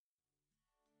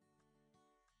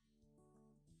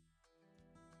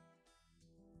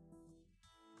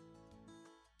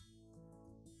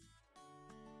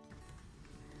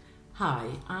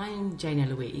Hi, I'm Jane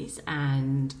Eloise,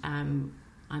 and I'm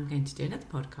going to do another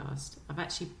podcast. I've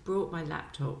actually brought my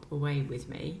laptop away with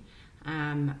me,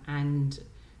 and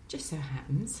just so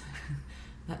happens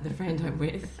that the friend I'm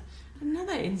with,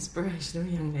 another inspirational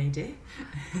young lady.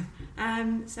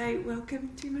 So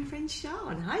welcome to my friend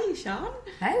Sian. Hi, Sian.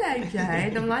 Hello,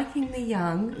 Jane. I'm liking the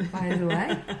young, by the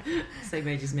way. Same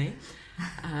age as me.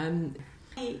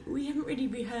 We haven't really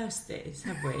rehearsed this,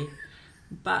 have we?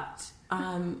 But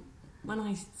when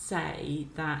I say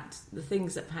that the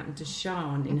things that have happened to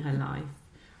Sian in her life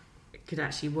could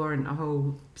actually warrant a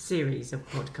whole series of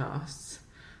podcasts,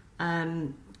 I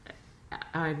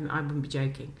wouldn't be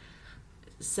joking.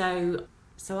 So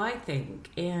I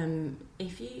think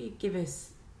if you give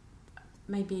us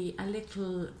maybe a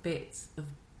little bit of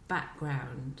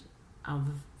background of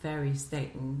various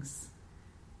things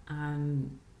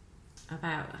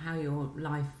about how your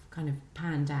life kind of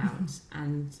panned out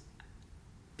and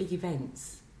big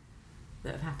events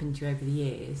that have happened to you over the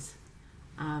years,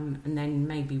 and then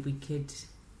maybe we could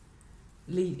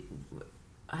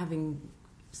having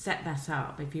set that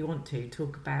up, if you want to,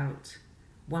 talk about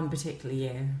one particular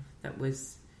year that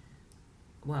was,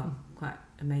 well, quite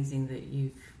amazing that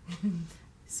you've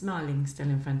smiling still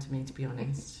in front of me, to be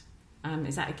honest.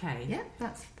 Is that okay? Yeah,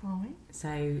 that's fine.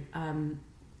 So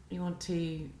you want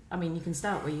to, I mean, you can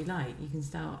start where you like. You can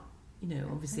start,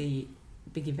 obviously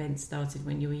big events started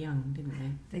when you were young, didn't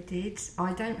they? They did.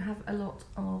 I don't have a lot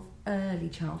of early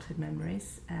childhood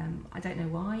memories. I don't know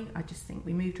why. I just think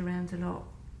we moved around a lot,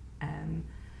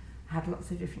 had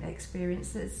lots of different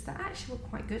experiences that actually were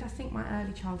quite good. I think my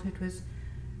early childhood was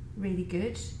really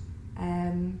good,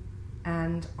 and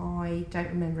I don't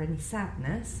remember any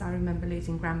sadness. I remember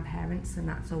losing grandparents, and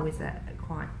that's always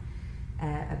quite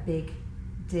a big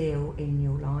deal in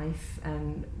your life.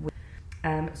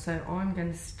 So I'm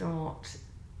going to start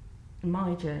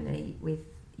my journey with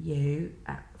you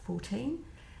at 14.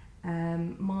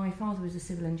 My father was a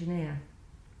civil engineer,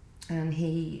 and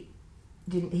he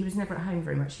was never at home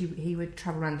very much. He would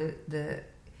travel around the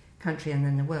country and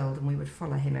then the world, and we would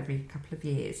follow him every couple of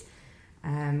years.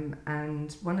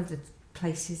 And one of the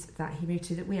places that he moved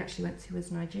to that we actually went to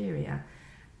was Nigeria.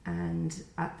 And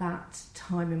at that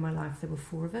time in my life, there were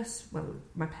four of us. Well,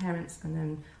 my parents, and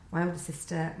then my older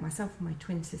sister, myself and my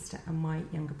twin sister, and my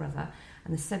younger brother.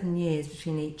 And there's 7 years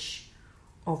between each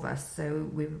of us, so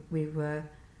we were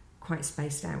quite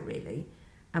spaced out, really.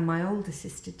 And my older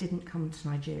sister didn't come to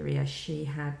Nigeria. She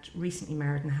had recently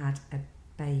married and had a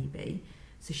baby,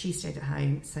 so she stayed at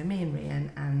home. So me and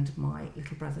Rian and my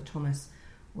little brother Thomas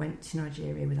went to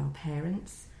Nigeria with our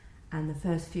parents, and the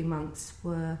first few months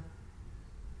were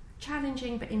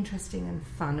challenging but interesting and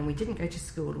fun. And we didn't go to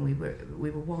school, and we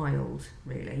were wild,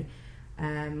 really. We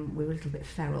were a little bit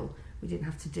feral. We didn't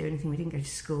have to do anything. We didn't go to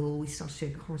school. We started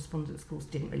doing correspondence schools,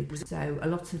 didn't really. So a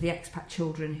lot of the expat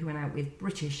children who went out with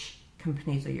British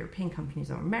companies or European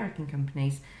companies or American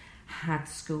companies had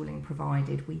schooling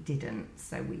provided. We didn't,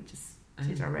 so we just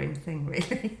did our own thing,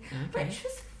 really. Okay. Which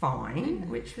was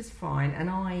fine. And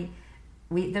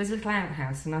there was a little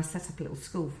outhouse, and I set up a little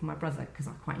school for my brother because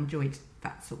I quite enjoyed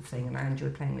that sort of thing, and I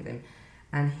enjoyed playing with him.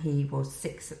 And he was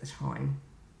 6 at the time.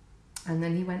 And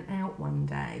then he went out one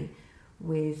day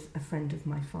with a friend of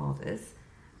my father's,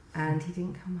 and he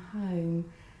didn't come home.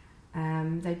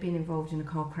 They'd been involved in a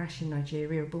car crash in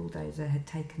Nigeria. A bulldozer had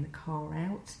taken the car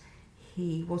out.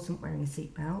 He wasn't wearing a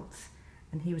seatbelt,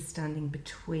 and he was standing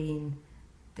between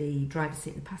the driver's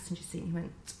seat and the passenger seat. He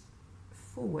went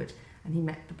forward, and he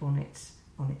met the bonnet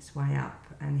on its way up,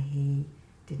 and he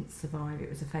didn't survive. It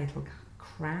was a fatal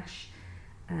crash,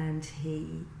 and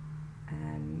he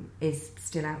is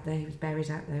still out there. He was buried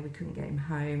out there. We couldn't get him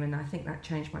home, and I think that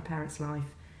changed my parents' life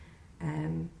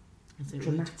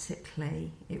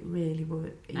dramatically. It really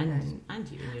would. And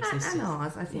you and your sisters. And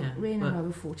ours. I think Rian and I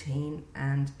were 14,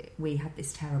 and we had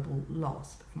this terrible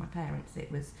loss. But for my parents, it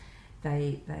was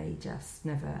they just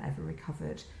never ever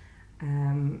recovered.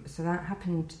 So that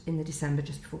happened in the December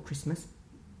just before Christmas,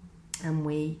 and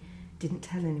we didn't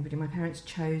tell anybody. My parents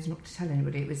chose not to tell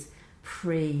anybody. It was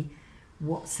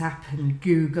pre-WhatsApp and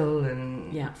Google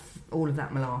and all of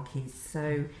that malarkey.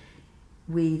 So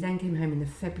we then came home in the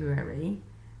February,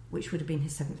 which would have been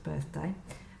his 7th birthday,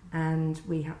 and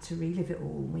we had to relive it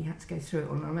all. We had to go through it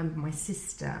all. And I remember my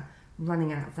sister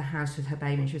running out of the house with her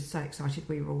baby, and she was so excited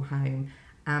we were all home,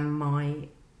 and my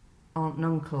aunt and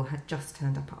uncle had just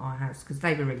turned up at our house because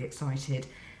they were really excited.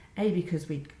 Because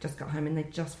we'd just got home and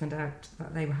they'd just found out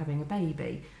that they were having a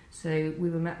baby. So we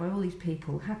were met by all these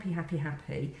people, happy, to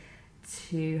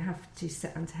have to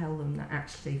sit and tell them that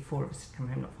actually 4 of us had come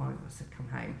home, not 5 of us had come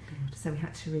home. God. So we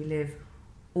had to relive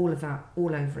all of that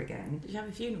all over again. Did you have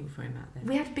a funeral for him out there?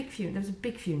 We had a big funeral. There was a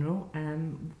big funeral.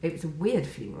 It was a weird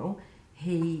funeral.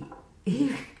 He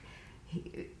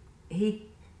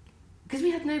because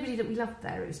we had nobody that we loved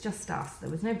there. It was just us. There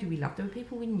was nobody we loved. There were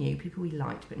people we knew, people we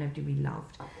liked, but nobody we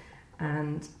loved.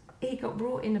 And he got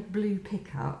brought in a blue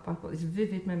pickup. I've got this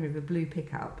vivid memory of a blue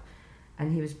pickup,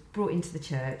 and he was brought into the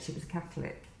church. It was a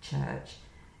Catholic church,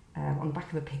 on the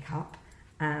back of a pickup,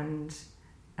 and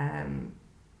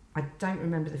I don't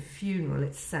remember the funeral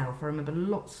itself. I remember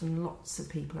lots and lots of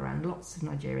people around, lots of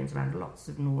Nigerians around, lots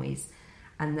of noise.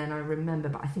 And then I remember,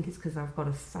 but I think it's because I've got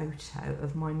a photo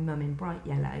of my mum in bright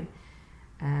yellow,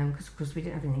 because of course we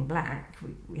didn't have anything black.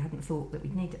 We hadn't thought that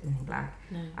we'd need anything black.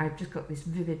 No. I've just got this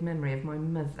vivid memory of my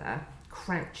mother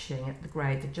crouching at the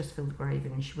grave. They'd just filled the grave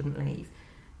in and she wouldn't leave,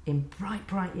 in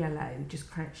bright yellow,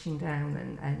 just crouching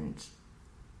down and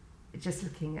just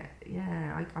looking at,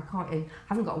 I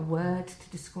haven't got a word to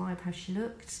describe how she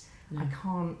looked. No.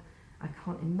 I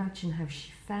can't imagine how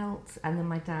she felt. And then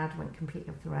my dad went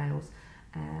completely off the rails,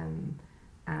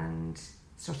 and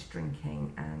started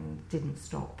drinking and didn't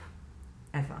stop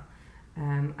ever.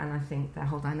 And I think their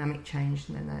whole dynamic changed,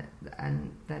 and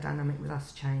then their dynamic with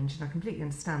us changed, and I completely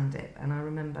understand it. And I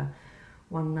remember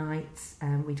one night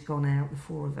we'd gone out, the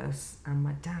four of us, and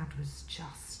my dad was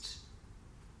just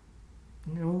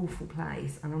in an awful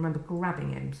place. And I remember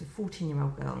grabbing him, so a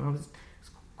 14-year-old girl, and I was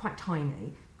quite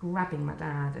tiny, grabbing my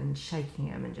dad and shaking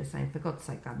him and just saying, for God's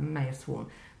sake, Dad, may have sworn,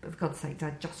 but for God's sake,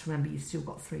 Dad, just remember you've still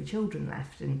got 3 children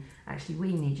left, and actually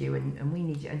we need you, and we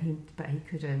need you. And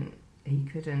he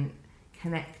couldn't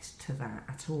connect to that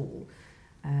at all.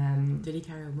 Did he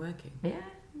carry on working? Yeah.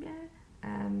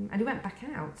 And he went back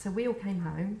out, so we all came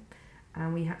home,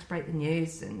 and we had to break the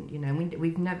news, and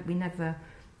we never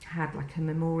had like a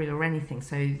memorial or anything,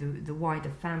 so the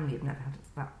wider family have never had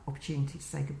that opportunity to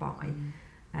say goodbye.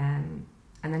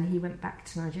 And then he went back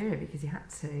to Nigeria because he had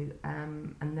to,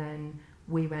 and then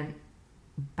we went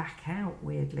back out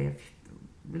weirdly a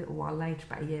little while later,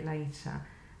 about a year later,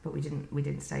 but we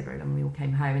didn't stay very long. We all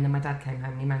came home, and then my dad came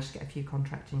home and he managed to get a few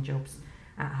contracting jobs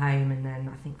at home, and then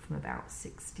I think from about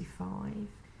 65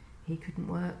 he couldn't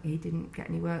work. He didn't get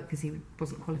any work because he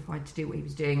wasn't qualified to do what he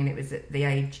was doing, and it was at the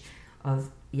age of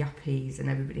yuppies and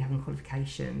everybody having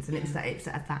qualifications, and it was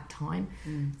at that time.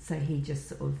 So he just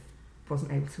sort of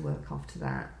wasn't able to work after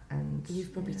that. And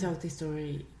you've probably told this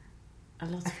story a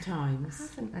lot of times. I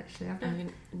haven't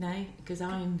actually. No, because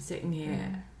I'm sitting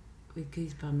here with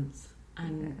goosebumps,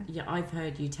 and I've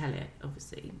heard you tell it,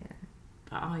 obviously,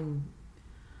 but I'm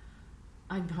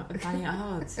finding it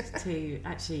hard to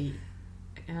actually.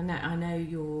 I know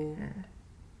your,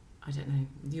 I don't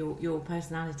know, your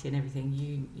personality and everything.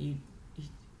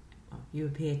 You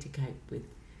appear to cope with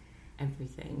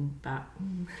everything, but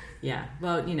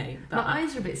but my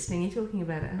eyes are a bit stingy talking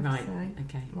about it, I have to say.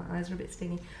 Okay, my eyes are a bit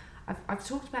stingy. I've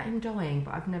talked about him dying,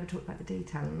 but I've never talked about the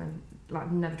detail, and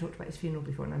I've never talked about his funeral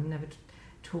before, and I've never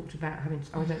talked about I don't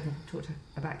think I've talked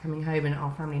about coming home and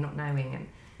our family not knowing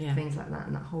and things like that,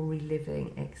 and that whole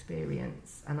reliving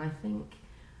experience. And I think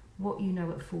what you know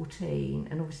at 14,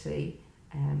 and obviously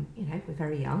we're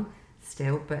very young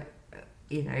still, but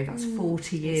that's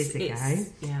 40 years ago.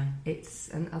 It's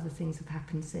and other things have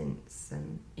happened since,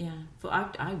 and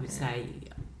I would say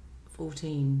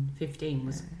 14, 15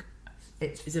 was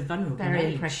it's a vulnerable very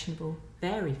age. Impressionable,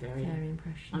 very, very, very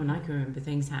impressionable. I mean, I can remember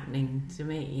things happening to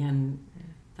me, and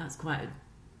that's quite a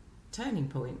turning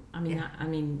point. I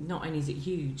mean, not only is it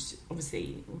huge,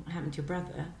 obviously what happened to your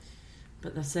brother,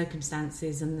 but the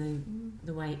circumstances and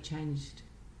the way it changed.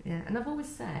 Yeah, and I've always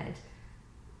said,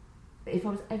 if I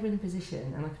was ever in a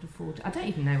position and I could afford to, I don't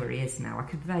even know where he is now, I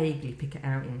could vaguely pick it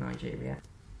out in Nigeria,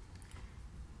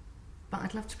 but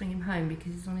I'd love to bring him home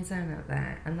because he's on his own out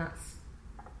there, and that's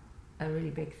a really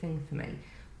big thing for me.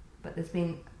 But there's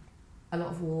been a lot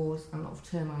of wars and a lot of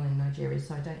turmoil in Nigeria,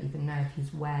 so I don't even know if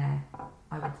he's where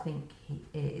I would think he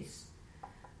is.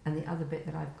 And the other bit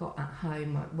that I've got at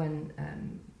home, when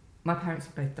my parents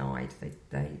have both died,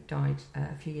 they died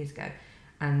a few years ago,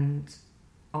 and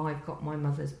I've got my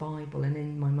mother's Bible, and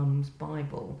in my mum's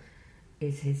Bible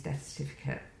is his death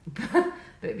certificate. But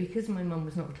because my mum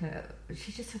was not clear,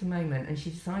 she just had a moment and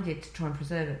she decided to try and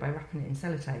preserve it by wrapping it in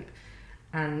sellotape.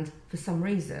 And for some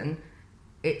reason,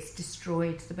 it's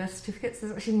destroyed the birth certificates.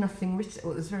 There's actually nothing written,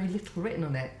 or there's very little written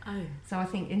on it. Oh. So I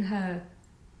think in her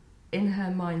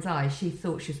mind's eye, she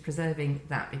thought she was preserving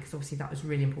that because obviously that was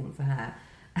really important for her.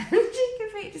 And she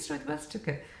completely destroyed the birth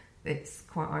certificate. It's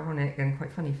quite ironic and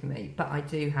quite funny for me. But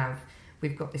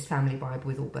we've got this family Bible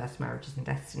with all births, marriages and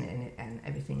deaths in it, and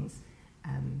everything's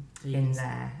in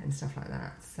there and stuff like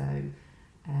that. So,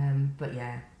 but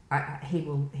yeah, he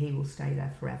will stay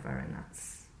there forever, and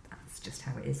that's just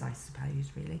how it is, I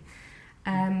suppose, really.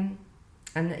 And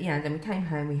then we came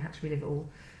home. We had to relive it all,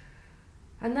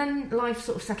 and then life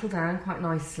sort of settled down quite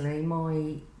nicely.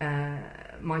 My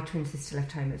twin sister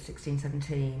left home at 16,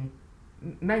 17,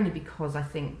 mainly because I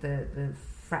think the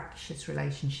fractious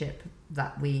relationship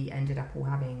that we ended up all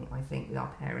having, I think, with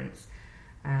our parents,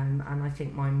 and I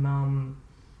think my mum,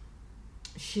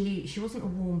 she wasn't a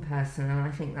warm person, and I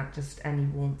think that just any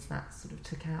warmth that sort of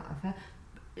took out of her.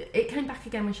 It came back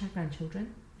again when she had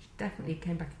grandchildren. She definitely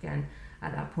came back again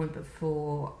at that point, but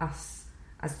for us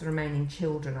as the remaining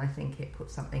children, I think it put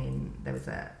something in. It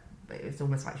was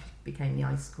almost like she became the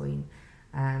ice queen.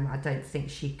 I don't think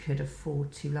she could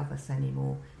afford to love us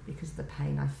anymore because of the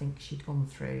pain I think she'd gone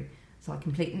through. So I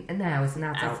completely, and now as an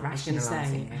adult,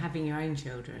 rationalising it. Having your own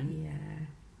children,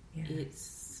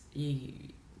 it's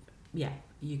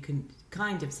you can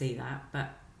kind of see that, but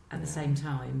at the same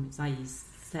time, it's like you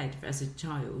said, as a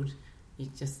child, you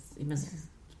must,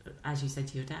 as you said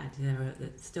to your dad, there are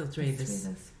still three of us.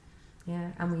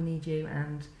 Yeah, and we need you,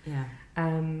 and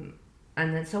and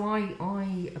then so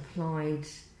I applied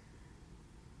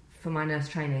for my nurse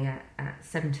training at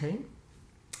 17,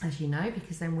 as you know,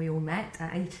 because then we all met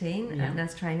at 18 at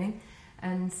nurse training,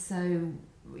 and so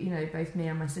both me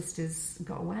and my sisters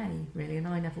got away really, and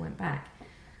I never went back.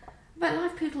 But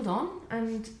life poodled on,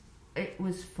 and it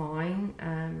was fine.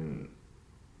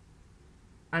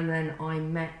 And then I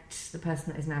met the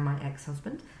person that is now my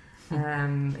ex-husband,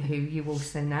 who you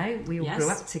also know. We all grew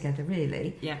up together,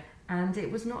 really. Yeah. And it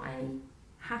was not a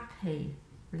happy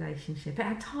relationship. It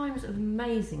had times of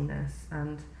amazingness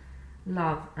and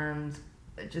love and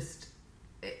just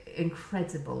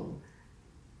incredible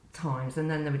times.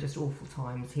 And then there were just awful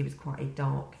times. He was quite a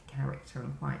dark character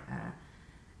and quite a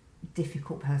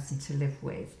difficult person to live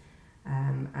with.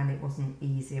 And it wasn't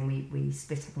easy, and we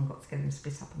split up and got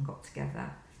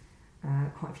together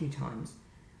quite a few times,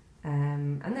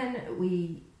 and then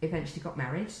we eventually got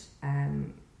married.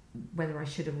 Whether I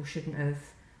should have or shouldn't have,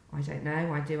 I don't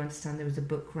know. I do understand there was a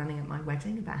book running at my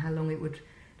wedding about how long it would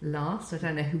last. I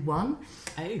don't know who won.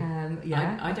 Oh,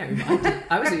 I don't.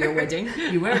 I was at your wedding.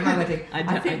 You were at my wedding.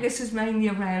 I think this was mainly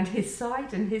around his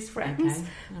side and his friends. Okay.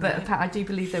 But I do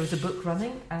believe there was a book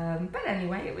running. But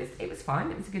anyway, it was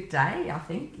fine. It was a good day. I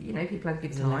think people had a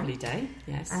good time. A lovely day.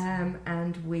 Yes.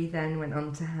 And we then went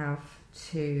on to have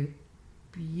two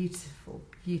beautiful,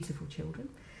 beautiful children.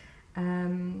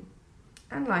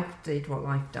 And life did what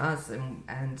life does, and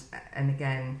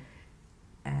again.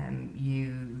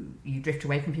 You drift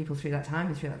away from people through that time,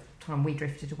 and through that time we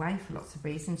drifted away for lots of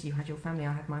reasons. You had your family,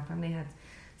 I had my family, had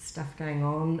stuff going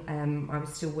on. I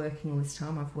was still working all this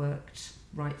time. I've worked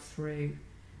right through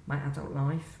my adult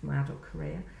life, my adult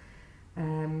career,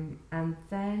 and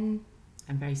then...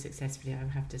 And very successfully, I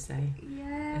would have to say.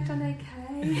 Yeah, I've done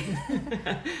okay.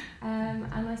 And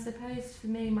I suppose for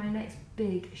me, my next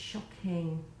big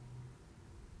shocking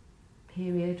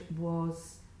period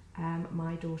was...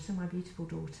 my daughter, my beautiful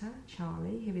daughter,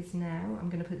 Charlie, who is now, I'm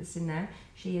going to put this in now,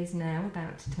 she is now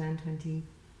about to turn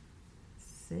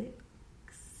 27.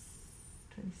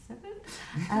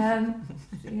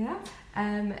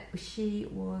 She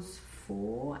was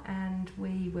 4, and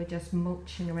we were just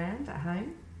mulching around at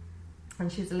home,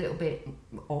 and she was a little bit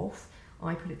off.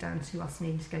 I put it down to us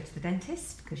needing to go to the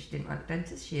dentist, because she didn't like the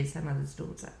dentist. She is her mother's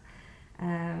daughter.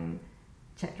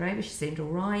 Checked her over, she seemed all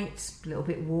right, a little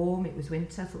bit warm, it was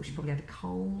winter, thought she probably had a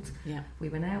cold. Yeah. We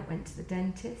went out, went to the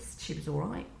dentist, she was all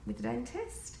right with the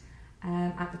dentist.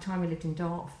 At the time we lived in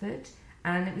Dartford,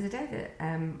 and it was a day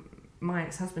that my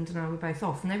ex-husband and I were both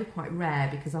off, and they were quite rare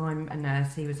because I'm a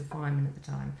nurse, he was a fireman at the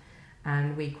time,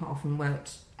 and we quite often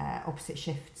worked opposite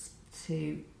shifts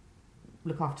to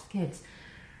look after the kids.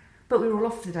 But we were all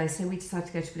off for the day, so we decided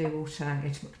to go to Bluewater and go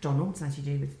to McDonald's, as you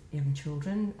do with young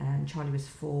children. Charlie was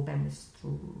 4, Ben was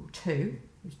 2. He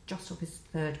was just off his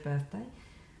 3rd birthday,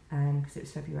 because it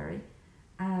was February.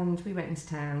 And we went into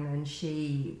town, and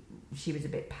she was a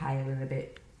bit pale and a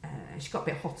bit... she got a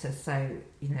bit hotter, so,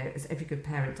 as every good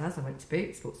parent does, I went to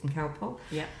Boots, bought some Calpol.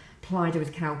 Yeah. Plied her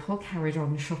with Calpol, carried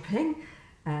on shopping,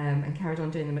 and carried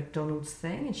on doing the McDonald's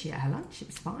thing, and she ate her lunch, it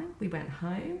was fine. We went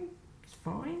home, it was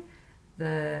fine.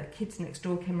 The kids next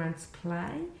door came around to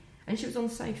play, and she was on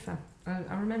the sofa.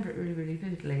 I remember it really, really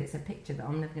vividly. It's a picture that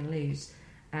I'm never going to lose.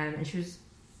 And she was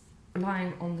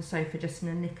lying on the sofa just in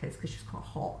her knickers because she was quite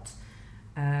hot.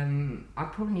 I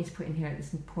probably need to put in here at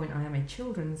this point I am a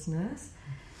children's nurse.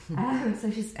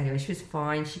 So she was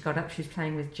fine. She got up, she was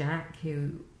playing with Jack,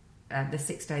 who there's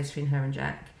 6 days between her and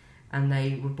Jack, and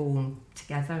they were born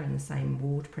together in the same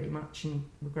ward pretty much, and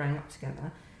were growing up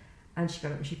together. And she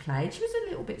got up and she played. She was a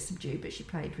little bit subdued, but she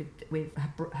played with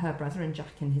her brother and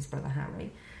Jack and his brother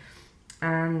Harry.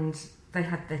 And they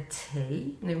had their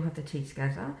tea, and they all had their tea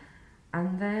together.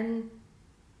 And then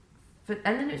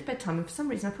it was bedtime, and for some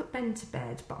reason I put Ben to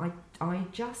bed, but I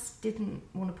just didn't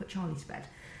want to put Charlie to bed.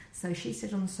 So she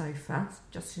sat on the sofa,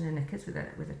 just in her knickers, with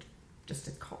just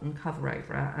a cotton cover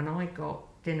over her, and I got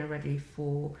dinner ready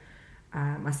for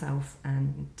myself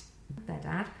and their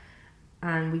dad.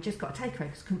 And we just got a takeaway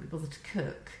because couldn't be bothered to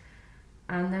cook.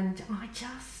 And then I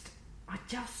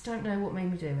just don't know what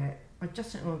made me do it. I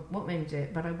just don't know what made me do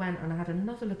it. But I went and I had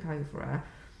another look over her,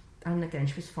 and again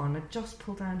she was fine. I just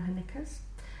pulled down her knickers,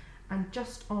 and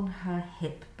just on her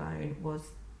hip bone was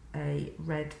a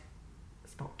red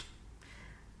spot.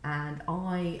 And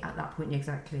I, at that point, knew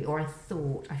exactly, or I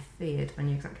feared I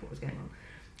knew exactly what was going on.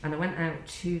 And I went out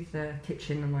to the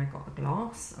kitchen and I got a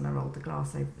glass and I rolled the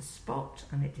glass over the spot,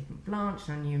 and it didn't blanch,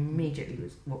 and I knew immediately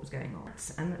what was going on.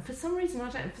 And for some reason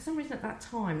at that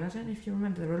time, I don't know if you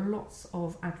remember, there were lots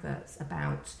of adverts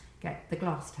about get the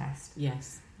glass test.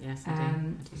 Yes, I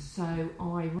do. So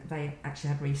they actually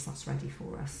had resus ready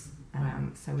for us. Wow.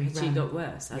 So we she got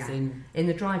worse, as in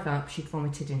the drive up, she'd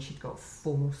vomited and she'd got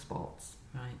 4 spots.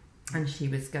 Right. And she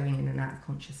was going in and out of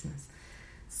consciousness.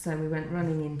 So we went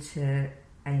running into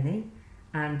A&E,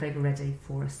 and they were ready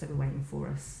for us. They were waiting for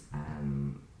us,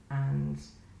 and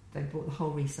they brought the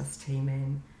whole resus team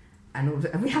in, and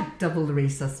we had double the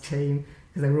resus team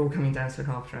because they were all coming down to look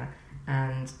after her.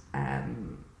 And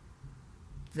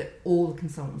all the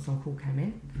consultants on call came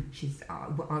in.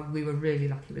 We were really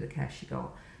lucky with the care she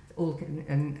got.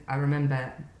 And I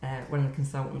remember one of the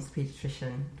consultants, the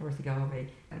paediatrician, Dorothy Garvey,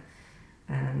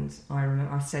 and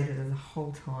I stayed with her the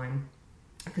whole time,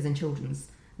 because in children's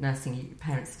nursing,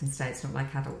 parents can stay. It's not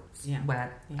like adults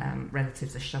where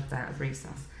relatives are shoved out of resus.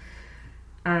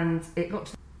 And it got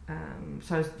to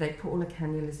so they put all the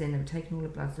cannulas in, they were taking all the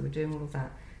blood, they were doing all of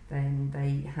that. Then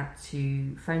they had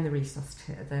to phone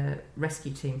the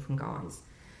rescue team from Guy's,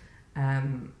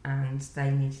 and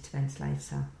they needed to ventilate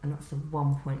her. And that's the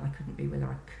one point I couldn't be with her.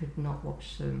 I could not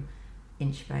watch them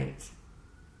intubate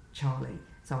Charlie,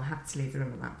 so I had to leave the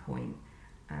room at that point.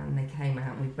 And they came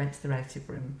out, and we went to the relative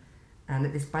room.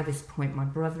 And by this point, my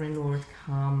brother-in-law had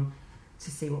come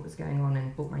to see what was going on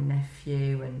and brought my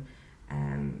nephew, and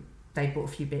they brought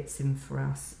a few bits in for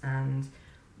us. And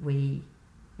we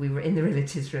were in the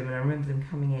relatives room, and I remember them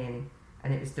coming in,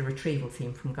 and it was the retrieval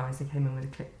team from Guy's. They came in with a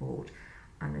clipboard,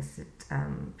 and they said,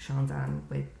 Shandan,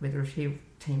 with the retrieval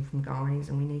team from Guy's,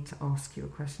 and we need to ask you a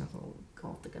question. I thought, oh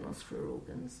God, they're going to ask for her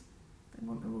organs. They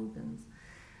want her organs.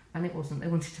 And it wasn't. They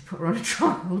wanted to put her on a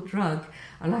trial drug,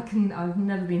 and I've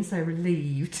never been so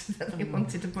relieved that they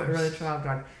wanted to put her on a trial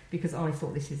drug, because I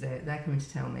thought, this is it. They're coming to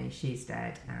tell me she's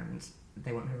dead, and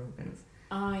they want her organs.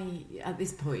 At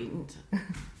this point,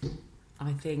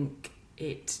 I think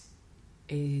it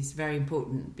is very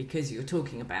important, because you're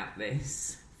talking about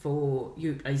this for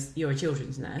you. You're a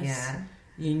children's nurse. Yeah.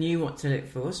 You knew what to look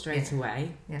for straight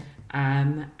away. Yeah.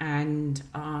 And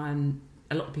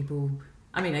a lot of people.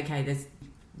 I mean, okay,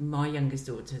 my youngest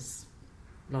daughter's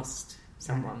lost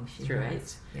someone through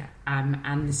it. Yeah.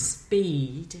 And the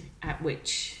speed at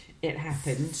which it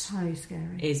happened so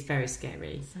scary. Is very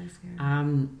scary. So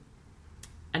scary.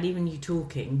 And even you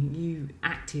talking, you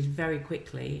acted very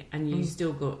quickly, and you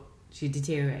she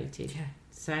deteriorated. Yeah.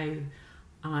 So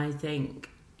I think,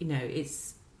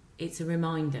 it's a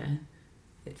reminder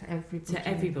to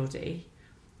everybody.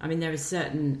 I mean, there are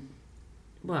certain.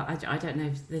 Well, I don't know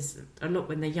if there's a lot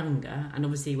when they're younger, and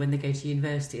obviously when they go to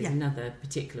university is another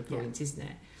particular point, isn't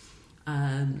it?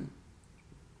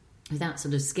 Without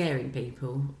sort of scaring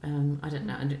people, I don't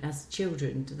know. And as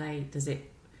children,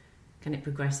 can it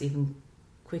progress even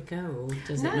quicker, or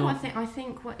does it not? No, I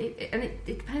think it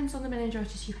depends on the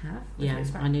meningitis you have. Yeah,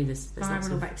 I knew this.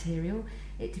 Viral or bacterial.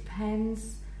 It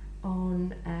depends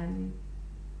on.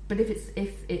 But if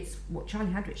it's what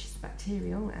Charlie had, which is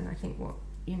bacterial, and I think what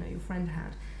your friend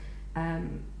had,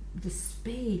 the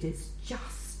speed is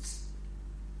just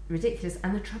ridiculous.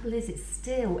 And the trouble is, it's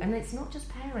still, and it's not just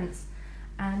parents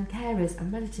and carers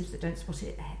and relatives that don't spot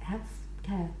it.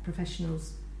 Healthcare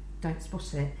professionals don't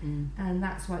spot it, and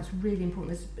that's why it's really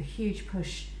important. There's a huge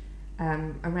push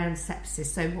around sepsis.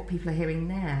 So what people are hearing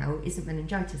now isn't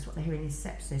meningitis. What they're hearing is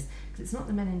sepsis, because it's not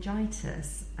the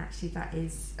meningitis. Actually, that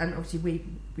is, and obviously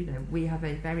we have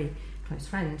a very close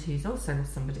friend who's also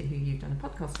somebody who you've done a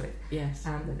podcast with. Yes.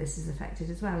 That this is affected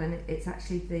as well, and it's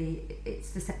actually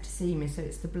it's the septicemia, so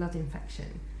it's the blood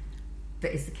infection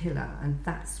that is the killer, and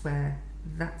that's where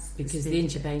that's because the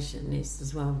intubation is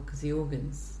as well because the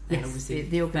organs. Yes, obviously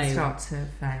the organs fail start to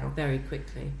fail very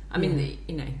quickly. I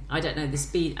mean, I don't know the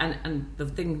speed, and the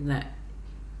thing that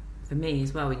for me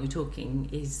as well when you're talking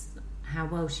is how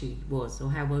well she was or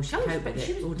how well she coped with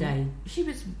it all day. She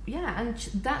was, and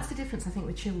that's the difference I think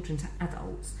with children to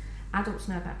adults. Adults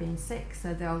know about being sick,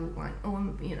 so they'll like,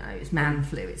 it's man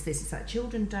flu, it's this, it's that.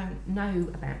 Children don't know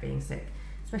about being sick,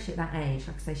 especially at that age.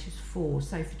 Like I say, she was 4.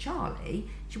 So for Charlie,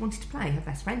 she wanted to play. Her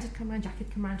best friend had come around, Jack had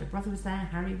come around, her brother was there,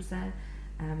 Harry was there,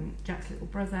 Jack's little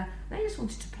brother. They just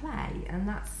wanted to play, and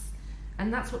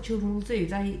that's what children will do.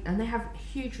 They have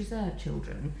huge reserve,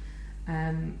 children.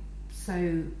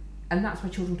 And that's why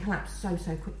children collapse so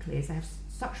quickly, is they have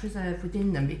such reserve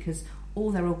within them because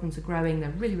all their organs are growing, they're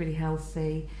really, really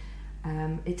healthy.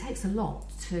 It takes a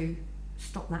lot to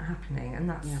stop that happening, and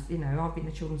that's, I've been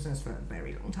a children's nurse for a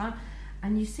very long time,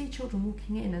 and you see children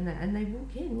walking in, and they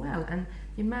walk in well, and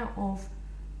the amount of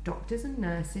doctors and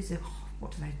nurses,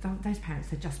 what do those parents,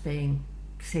 they're just being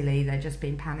silly, they're just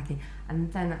being panicking,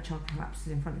 and then that child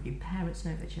collapses in front of you. Parents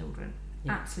know their children.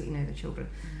 Absolutely know their children,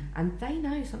 and they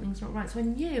know something's not right. So I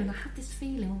knew, and I had this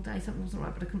feeling all day something wasn't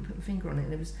right, but I couldn't put my finger on it.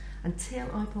 And it was until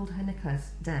I pulled her knickers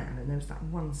down, and there was that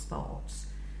one spot.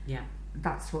 Yeah,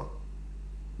 that's what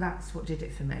did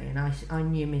it for me, and I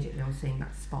knew immediately on seeing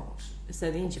that spot. So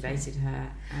they intubated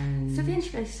her, and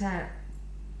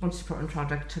wanted to put her on trial.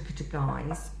 I took her to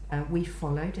Guy's. We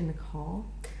followed in the car,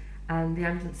 and the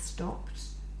ambulance stopped,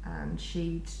 and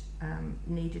she'd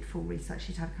needed full research.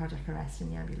 She'd had a cardiac arrest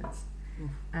in the ambulance.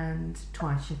 And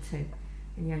twice she had 2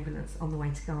 in the ambulance on the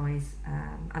way to Guy's,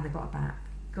 and they got her back.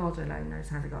 God alone knows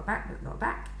how they got her back, but they got her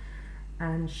back.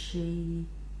 And she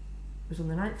was on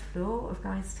the 9th floor of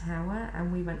Guy's Tower,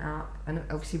 and we went up, and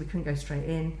obviously we couldn't go straight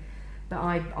in, but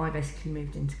I basically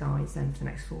moved into Guy's then for the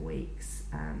next 4 weeks,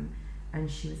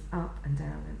 and she was up and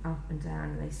down and up and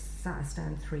down, and they sat us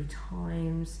down 3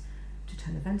 times to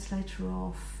turn the ventilator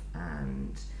off,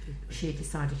 and she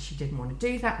decided she didn't want to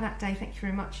do that day, thank you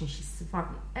very much, and she survived.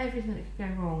 Everything that could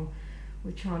go wrong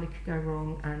with Charlie could go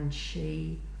wrong, and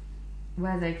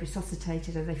where they'd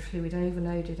resuscitated her, they fluid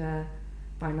overloaded her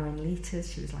by 9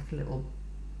 litres. She was like a little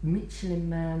Michelin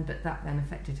man, but that then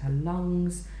affected her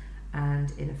lungs, and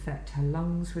in effect her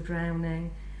lungs were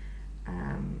drowning.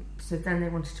 So then they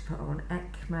wanted to put her on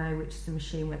ECMO, which is a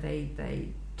machine where they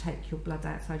take your blood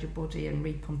outside your body and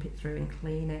repump it through and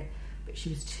clean it. But she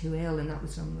was too ill, and that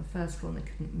was on the first floor, and they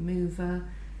couldn't move her.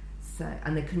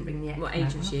 And they couldn't bring the ECMO. What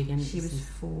age was she again? She was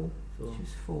 4. She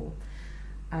was 4.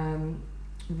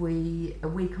 A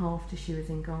week after she was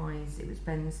in Guy's, it was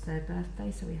Ben's 3rd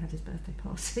birthday, so we had his birthday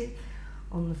party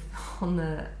on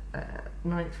the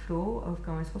 9th floor of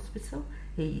Guy's Hospital.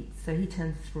 He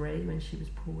turned 3 when she was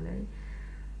poorly.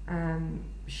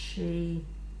 She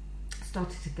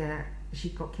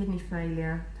got kidney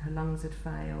failure. Her lungs had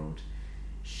failed.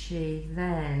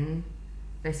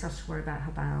 They started to worry about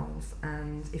her bowels,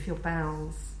 and if your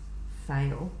bowels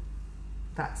fail,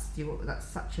 that's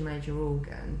such a major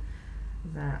organ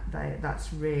that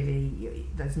that's really,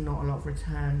 there's not a lot of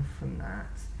return from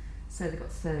that. So they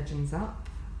got surgeons up,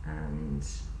 and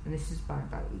this is by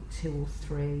about 2 or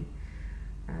 3.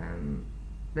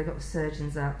 They got the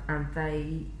surgeons up, and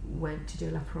they went to do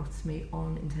a laparotomy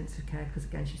on intensive care because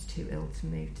again she was too ill to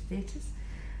move to theatres.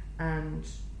 And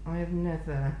I have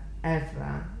never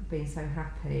ever been so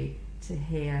happy to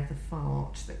hear the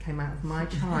fart that came out of my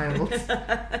child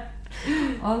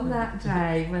on that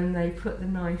day when they put the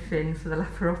knife in for the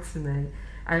laparotomy.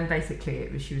 And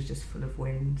basically she was just full of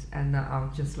wind, and I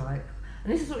was just like,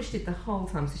 and this is what she did the whole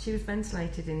time. So she was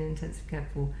ventilated in intensive care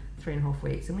for 3.5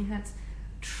 weeks, and we had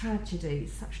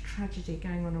such tragedy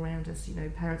going on around us.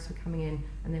 Parents were coming in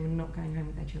and they were not going home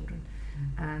with their children,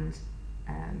 and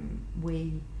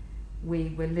we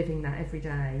were living that every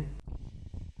day.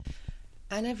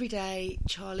 And every day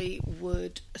Charlie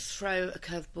would throw a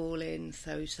curveball in,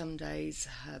 so some days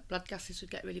her blood gases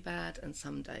would get really bad, and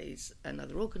some days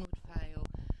another organ would fail,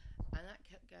 and that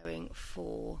kept going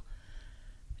for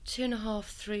 2.5,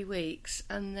 3 weeks.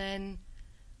 And then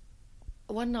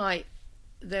one night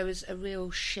there was a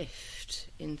real shift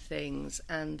in things,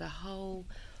 and the whole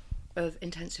of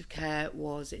intensive care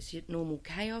it's normal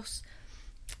chaos,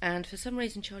 and for some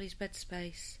reason Charlie's bed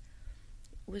space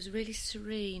was really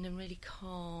serene and really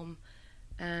calm,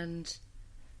 and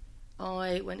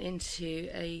I went into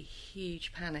a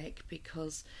huge panic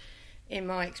because in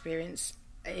my experience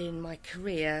in my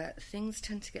career things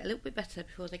tend to get a little bit better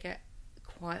before they get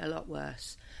quite a lot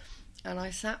worse. And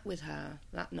I sat with her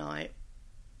that night,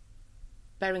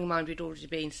 bearing in mind we'd already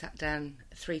been sat down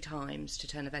 3 times to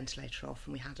turn the ventilator off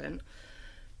and we hadn't,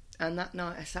 And that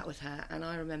night I sat with her, and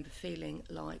I remember feeling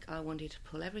like I wanted to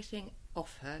pull everything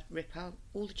off her, rip out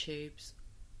all the tubes,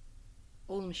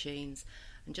 all the machines,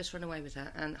 and just run away with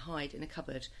her and hide in a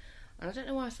cupboard. And I don't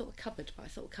know why I thought a cupboard, but I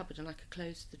thought a cupboard and I could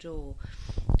close the door.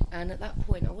 And at that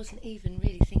point I wasn't even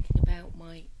really thinking about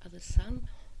my other son.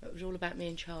 It was all about me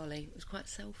and Charlie. It was quite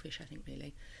selfish, I think,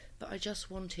 really. But I just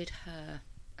wanted her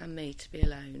and me to be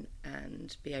alone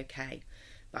and be okay.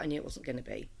 But I knew it wasn't going to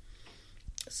be.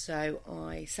 So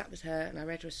I sat with her and I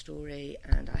read her a story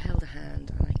and I held her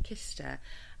hand and I kissed her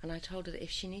and I told her that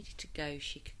if she needed to go,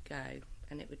 she could go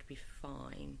and it would be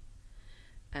fine.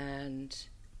 And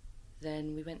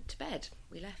then we went to bed.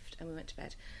 We left and we went to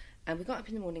bed. And we got up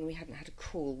in the morning and we hadn't had a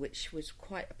call, which was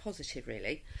quite a positive,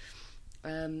 really.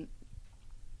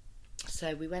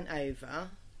 So we went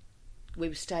over. We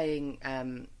were staying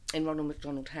in Ronald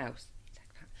McDonald House,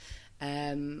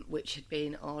 which had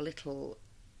been our little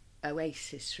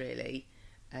oasis, really,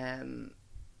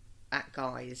 at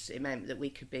Guy's. It meant that we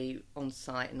could be on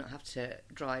site and not have to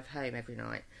drive home every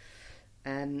night.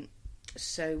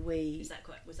 So we... Was that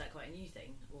quite a new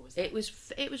thing? Or was it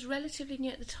was relatively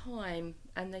new at the time,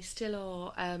 and they still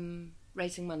are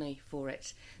raising money for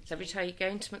it. So every time you go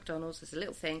into McDonald's, there's a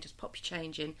little thing, just pop your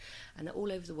change in, and they're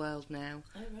all over the world now.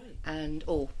 Oh, right. And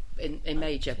all in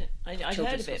major I'd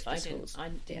heard of it, but hospitals. I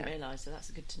didn't realise, so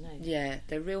that's good to know. Yeah,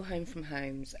 they're real home from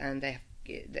homes, and they have,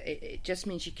 it just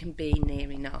means you can be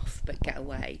near enough, but get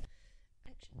away.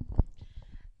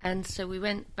 And so we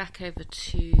went back over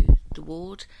to the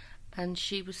ward, and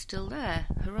she was still there.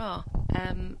 Hurrah.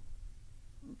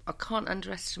 I can't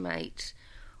underestimate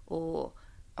or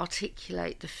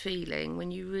articulate the feeling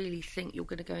when you really think you're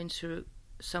going to go into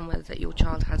somewhere that your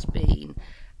child has been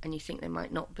and you think they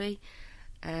might not be.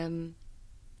 And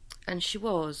she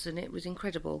was, and it was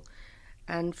incredible.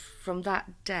 And from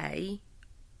that day,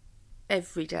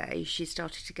 every day, she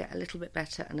started to get a little bit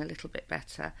better and a little bit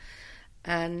better.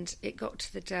 And it got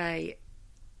to the day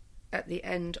at the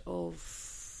end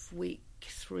of week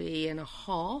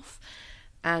 3.5,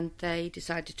 and they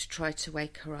decided to try to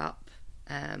wake her up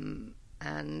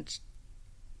and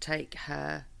take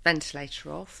her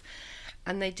ventilator off.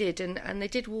 And they did, and they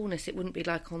did warn us it wouldn't be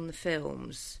like on the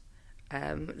films,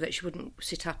 that she wouldn't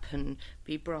sit up and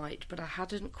be bright, but I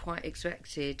hadn't quite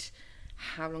expected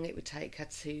how long it would take her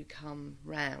to come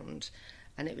round.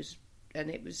 And it was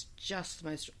just the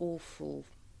most awful,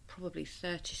 probably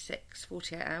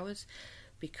 48 hours,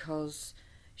 because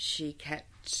she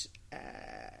kept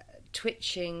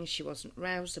twitching, she wasn't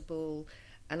rousable,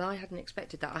 and I hadn't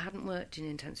expected that. I hadn't worked in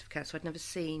intensive care, so I'd never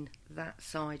seen that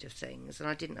side of things, and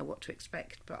I didn't know what to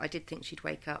expect, but I did think she'd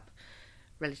wake up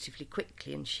relatively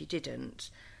quickly, and she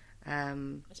didn't. I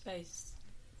suppose,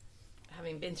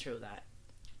 having been through all that,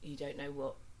 you don't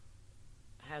know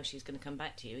how she's going to come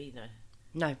back to you either.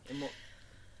 No.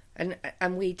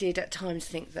 And we did at times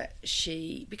think that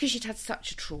because she'd had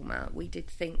such a trauma, we did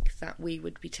think that we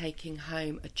would be taking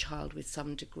home a child with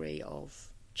some degree of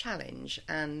challenge.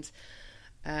 And,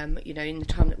 in the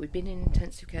time that we've been in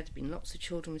intensive care, there've been lots of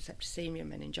children with septicemia,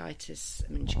 meningitis,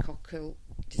 meningococcal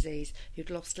disease, who'd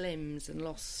lost limbs and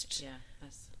lost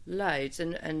loads,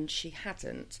 and she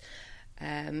hadn't.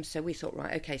 So we thought,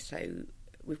 right, okay, so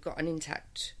we've got an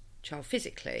intact child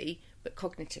physically, but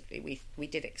cognitively we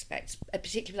did expect,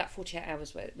 particularly with that 48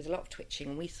 hours where it was a lot of twitching,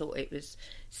 and we thought it was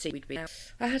we'd be.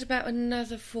 I had about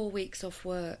another 4 weeks off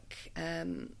work,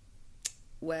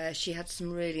 where she had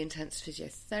some really intense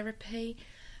physiotherapy,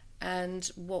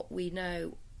 and what we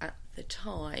know at the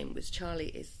time was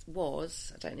Charlie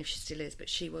was, I don't know if she still is, but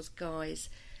she was Guy's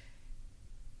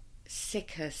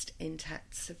sickest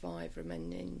intact survivor of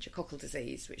meningococcal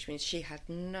disease, which means she had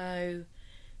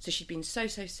so she'd been so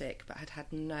sick, but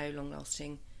had no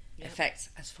long-lasting effects,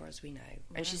 as far as we know.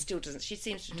 Wow. And she still doesn't. She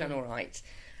seems to have done all right.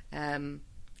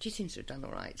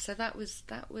 So that was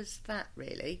that,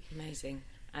 really. Amazing.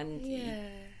 And yeah,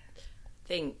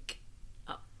 think,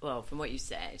 from what you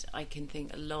said, I can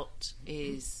think a lot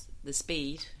is the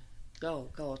speed. Oh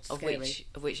God, scary.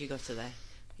 Of which you got to there.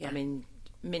 Yeah. I mean,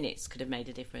 minutes could have made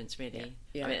a difference, really.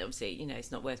 Yeah. I mean, obviously,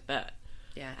 it's not worth, but.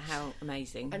 Yeah, how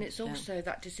amazing. And it's also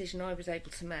that decision I was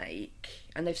able to make,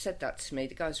 and they've said that to me,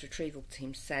 the Guy's retrieval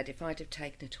team said if I'd have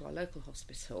taken her to our local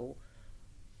hospital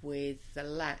with the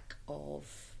lack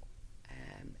of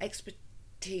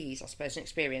expertise, I suppose, and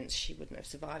experience, she wouldn't have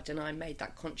survived. And I made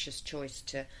that conscious choice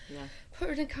to put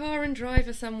her in a car and drive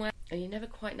her somewhere. And you never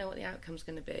quite know what the outcome's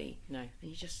going to be. No. And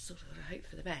you just sort of got to hope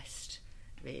for the best,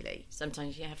 really.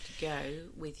 Sometimes you have to go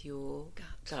with your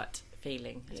gut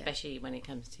feeling, especially when it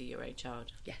comes to your own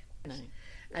child. Yeah. No.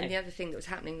 And the other thing that was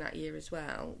happening that year as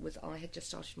well was I had just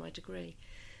started my degree.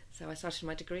 So I started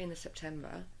my degree in the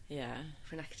September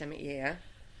for an academic year,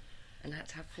 and had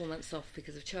to have 4 months off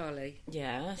because of Charlie.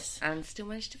 Yes. And still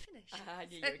managed to finish. I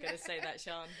knew you were going to say that,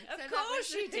 Sian. So Of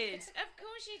course you did. Of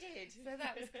course you did. So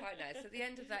that was quite nice. So the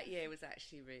end of that year was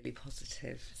actually really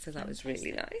positive. So that was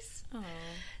really nice. Aww.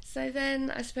 So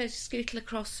then I suppose scooted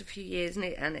across a few years,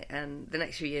 and the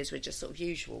next few years were just sort of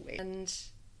usual. And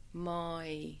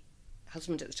my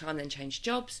husband at the time then changed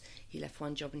jobs. He left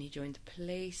one job and he joined the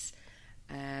police.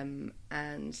 And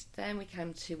then we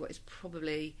came to what is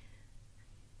probably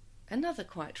another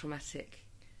quite traumatic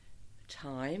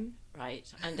time. Right,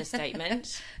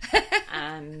 understatement.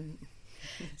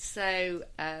 So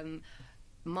I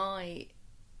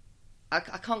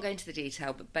can't go into the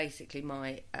detail, but basically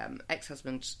my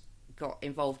ex-husband got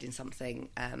involved in something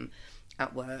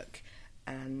at work,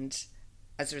 and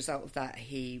as a result of that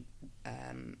he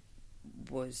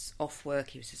was off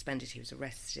work, he was suspended, he was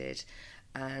arrested,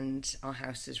 and our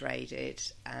house was raided,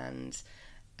 and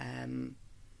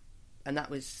that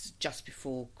was just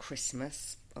before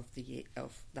Christmas of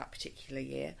that particular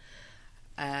year.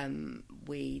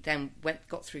 We then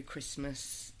got through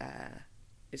Christmas.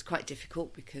 It was quite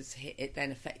difficult because it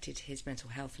then affected his mental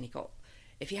health, and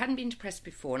if he hadn't been depressed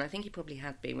before, and I think he probably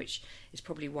had been, which is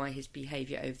probably why his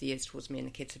behaviour over the years towards me and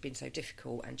the kids have been so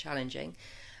difficult and challenging,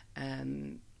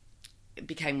 it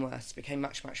became worse, became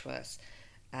much, much worse.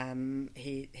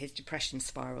 His depression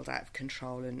spiralled out of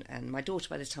control, and my daughter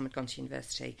by this time had gone to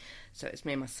university, so it was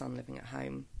me and my son living at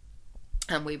home,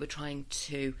 and we were trying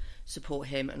to support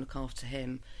him and look after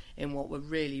him in what were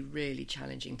really, really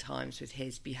challenging times with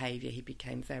his behaviour. He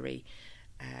became very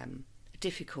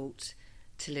difficult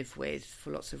to live with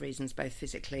for lots of reasons, both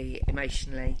physically,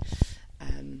 emotionally.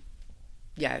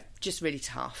 Just really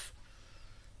tough.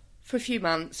 For a few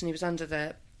months, and he was under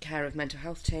the care of mental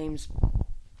health teams.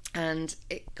 And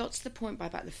it got to the point by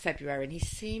about the February, and he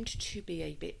seemed to be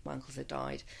a bit... My uncles had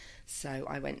died, so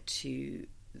I went to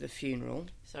the funeral.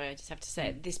 Sorry, I just have to say,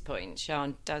 at this point,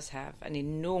 Sian does have an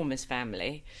enormous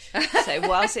family. So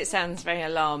whilst it sounds very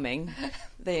alarming,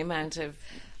 the amount of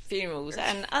funerals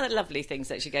and other lovely things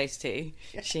that she goes to,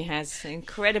 she has an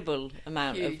incredible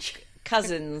amount of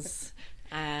cousins,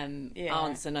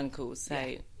 aunts and uncles.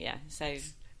 So, so...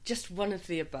 Just one of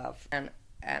the above. And...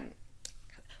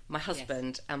 my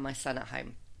husband and my son at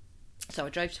home. So I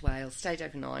drove to Wales, stayed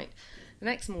overnight. The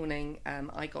next morning,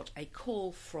 I got a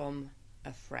call from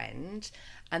a friend,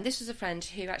 and this was a friend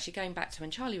who, actually going back to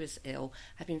when Charlie was ill,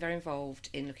 had been very involved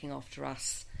in looking after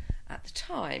us at the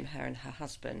time, her and her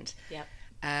husband.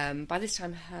 Yep. By this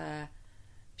time,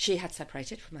 she had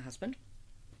separated from her husband,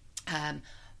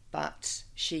 but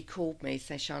she called me to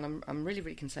say, Sian, I'm really,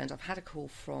 really concerned. I've had a call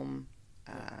from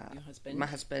your husband. My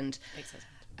husband. Ex-husband.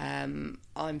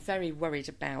 I'm very worried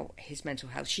about his mental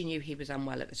health. She knew he was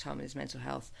unwell at the time with his mental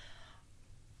health.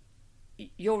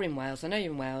 You're in Wales. I know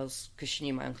you're in Wales because she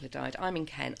knew my uncle had died. I'm in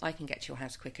Kent. I can get to your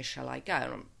house quicker. Shall I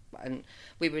go? And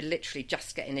we were literally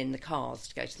just getting in the cars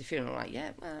to go to the funeral. Like,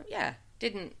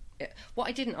 what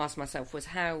I didn't ask myself was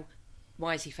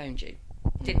why has he phoned you?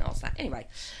 Didn't ask that. Anyway,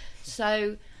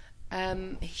 so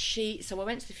so I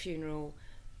went to the funeral,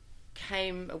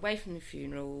 came away from the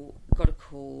funeral, got a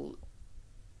call.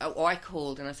 I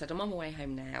called and I said, I'm on my way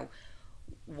home now.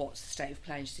 What's the state of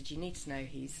play? And she said, you need to know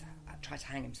he's tried to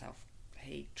hang himself.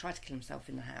 He tried to kill himself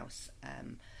in the house.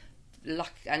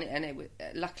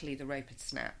 Luckily the rope had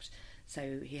snapped,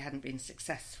 so he hadn't been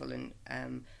successful.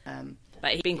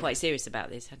 But he'd been quite serious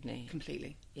about this, hadn't he?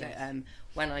 Completely. Yes.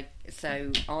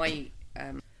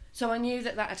 So I knew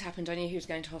that had happened. I knew he was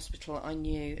going to hospital. I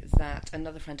knew that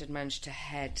another friend had managed to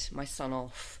head my son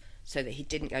off so that he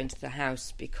didn't go into the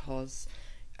house because...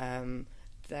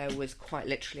 there was quite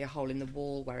literally a hole in the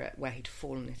wall where he'd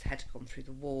fallen, his head had gone through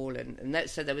the wall,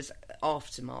 so there was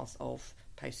aftermath of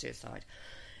post-suicide.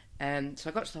 So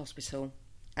I got to the hospital,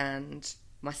 and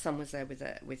my son was there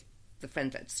with the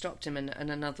friend that had stopped him and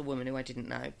another woman who I didn't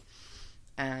know.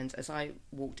 And as I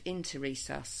walked into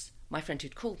resus, my friend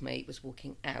who'd called me was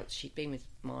walking out. She'd been with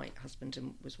my husband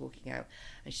and was walking out,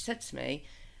 and she said to me,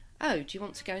 "Oh, do you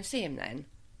want to go and see him then?"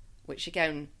 Which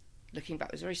again, looking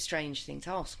back, was a very strange thing to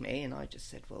ask me, and I just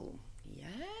said, well,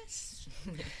 yes.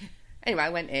 Anyway, I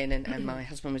went in, and my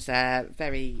husband was there,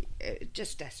 very,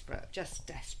 just desperate.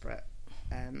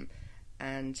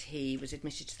 And he was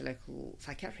admitted to the local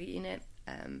psychiatric unit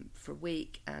for a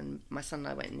week, and my son and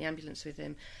I went in the ambulance with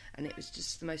him, and it was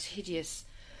just the most hideous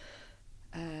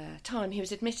time. He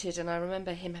was admitted, and I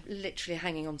remember him literally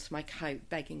hanging onto my coat,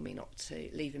 begging me not to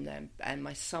leave him there, and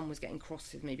my son was getting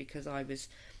cross with me because I was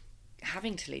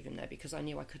having to leave him there because I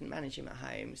knew I couldn't manage him at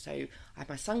home. So I had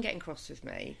my son getting cross with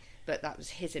me, but that was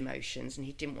his emotions, and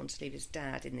he didn't want to leave his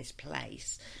dad in this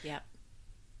place. Yeah.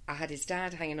 I had his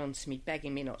dad hanging on to me,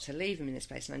 begging me not to leave him in this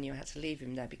place, and I knew I had to leave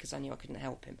him there because I knew I couldn't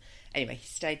help him. Anyway, he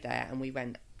stayed there, and we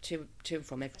went to and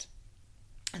from it,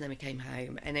 and then we came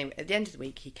home. And then at the end of the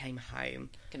week, he came home.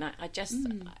 Can I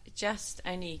just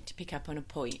only to pick up on a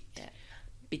point,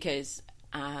 because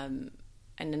and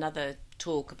another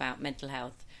talk about mental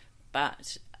health,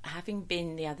 but having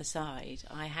been the other side,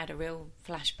 I had a real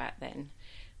flashback then,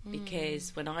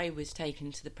 because when I was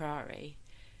taken to the Priory,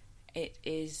 it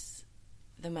is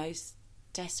the most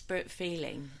desperate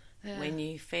feeling when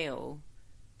you feel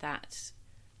that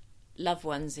loved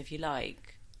ones, if you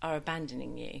like, are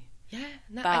abandoning you. Yeah.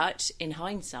 No, but in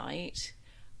hindsight,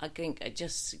 I think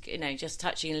just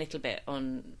touching a little bit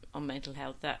on mental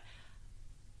health, that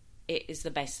it is the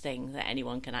best thing that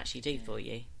anyone can actually do for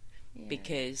you. Yeah.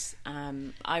 Because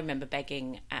I remember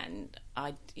begging, and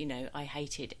I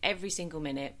hated every single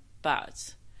minute,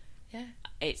 but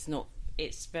it's not.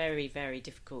 It's very, very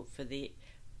difficult for the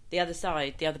other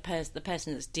side, the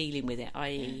person that's dealing with it,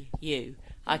 i.e. you.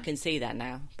 I can see that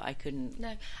now, but I couldn't.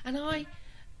 No,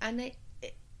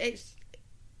 it's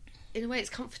in a way it's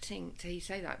comforting to hear you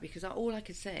say that, because all I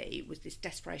could say was this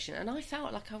desperation, and I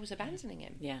felt like I was abandoning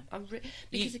him. Yeah,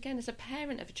 because again, as a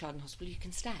parent of a child in hospital, you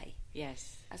can stay.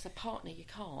 Yes. As a partner, you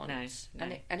can't. No.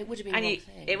 And it would have been the wrong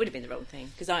thing. It would have been the wrong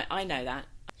thing, because I know that.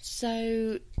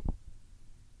 So.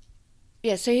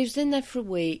 Yeah, so he was in there for a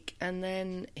week, and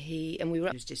then he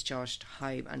was discharged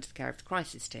home under the care of the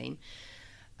crisis team.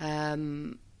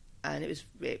 And it was,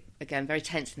 again, very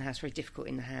tense in the house, very difficult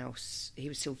in the house. He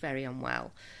was still very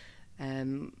unwell.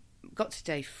 Got to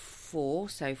day 4,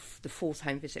 so the 4th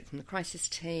home visit from the crisis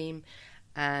team,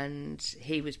 and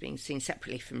he was being seen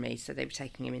separately from me, so they were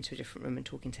taking him into a different room and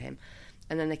talking to him.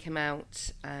 And then they came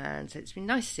out and said, "It's been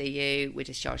nice to see you, we're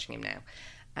discharging him now."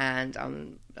 And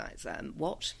I'm like,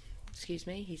 what? Excuse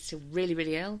me, he's still really,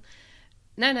 really ill?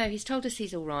 No, he's told us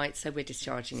he's all right, so we're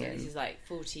discharging him. This is like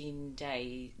 14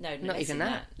 days. No, not less even than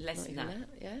that. Less than that.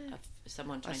 Yeah. Of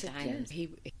someone trying to hang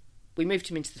him. We moved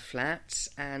him into the flat,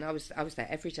 and I was there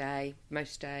every day,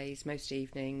 most days, most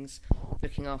evenings,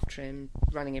 looking after him,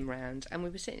 running him round. And he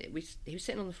was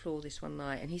sitting on the floor this one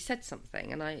night, and he said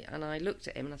something, and I looked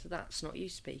at him and I said, "That's not you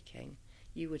speaking.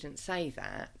 You wouldn't say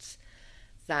that.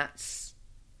 That's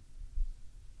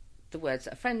the words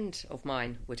that a friend of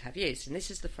mine would have used." And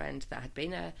this is the friend that had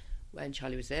been there when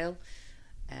Charlie was ill.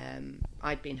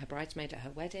 I'd been her bridesmaid at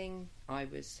her wedding. I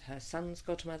was her son's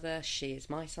godmother. She is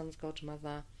my son's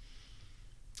godmother.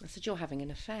 I said, "You're having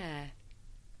an affair."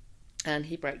 And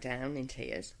he broke down in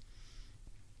tears.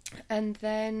 And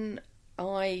then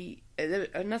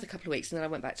another couple of weeks, and then I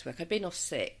went back to work. I'd been off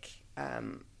sick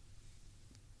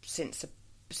since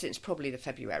probably the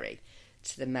February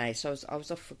to the May. So I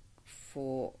was off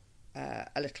for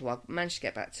a little while, managed to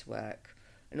get back to work,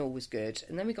 and all was good.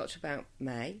 And then we got to about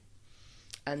May,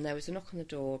 and there was a knock on the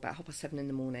door about 7:30 in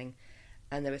the morning,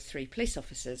 and there were 3 police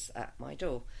officers at my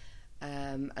door.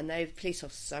 And they were police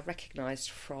officers I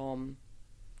recognised from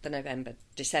the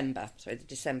December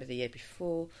the year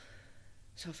before.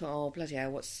 So I thought, oh, bloody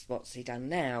hell, what's he done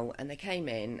now? And they came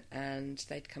in, and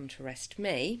they'd come to arrest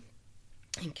me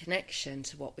in connection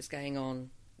to what was going on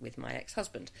with my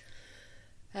ex-husband.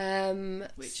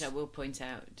 Which I will point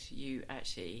out, you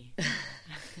actually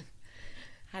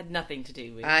had nothing to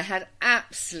do with. I had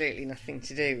absolutely nothing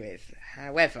to do with.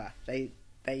 However,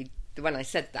 when I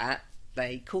said that,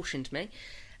 they cautioned me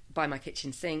by my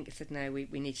kitchen sink. Said, "No, we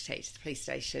need to take you to the police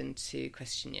station to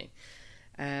question you."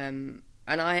 And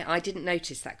I didn't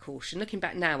notice that caution. Looking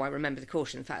back now, I remember the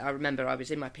caution. In fact, I remember I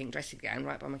was in my pink dressing gown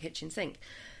right by my kitchen sink.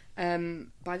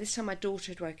 By this time my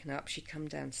daughter had woken up. She'd come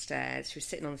downstairs. She was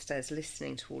sitting on the stairs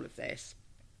listening to all of this,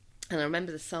 and I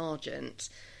remember the sergeant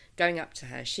going up to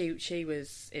her. She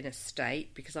was in a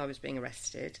state because I was being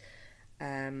arrested,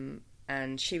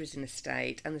 and she was in a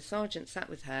state, and the sergeant sat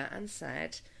with her and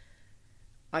said,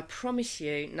 "I promise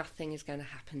you nothing is going to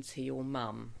happen to your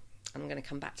mum." And I'm going to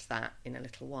come back to that in a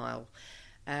little while.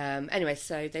 Anyway,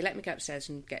 so they let me go upstairs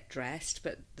and get dressed,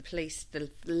 but the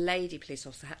lady police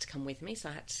officer had to come with me, so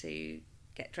I had to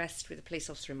get dressed with the police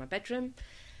officer in my bedroom.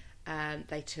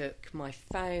 They took my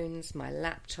phones, my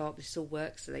laptop. This all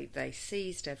works, so they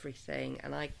seized everything,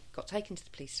 and I got taken to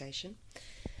the police station,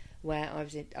 where I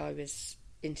was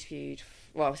interviewed.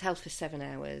 Well, I was held for 7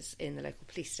 hours in the local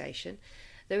police station.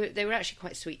 They were actually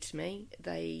quite sweet to me.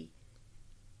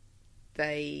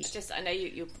 Just, I know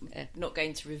you're not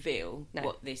going to reveal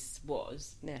what this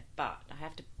was, but I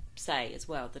have to say as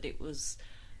well that it was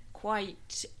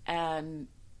quite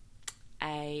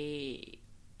how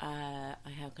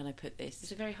can I put this?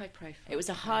 It's a very high profile. It was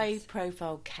a high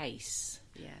profile case,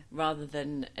 rather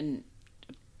than a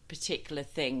particular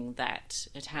thing that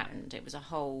had happened. It was a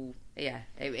whole. Yeah,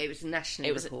 it was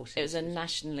nationally reported. It was a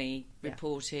nationally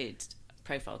reported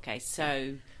profile case.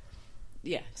 So,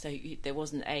 there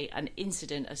wasn't an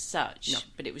incident as such,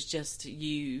 but it was just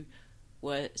you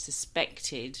were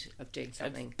suspected of doing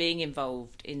something, of being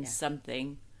involved in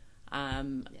something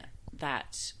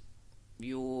that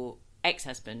your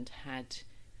ex-husband had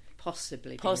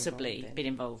possibly been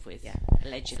involved with. Yeah,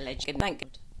 allegedly. Thank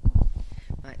God.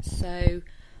 Right, so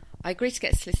I agreed to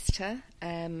get a solicitor,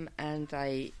 and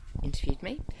they interviewed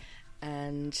me,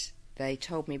 and they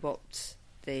told me what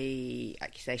the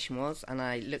accusation was, and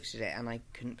I looked at it and I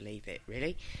couldn't believe it,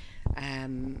 really.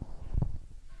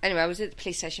 Anyway, I was at the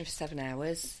police station for 7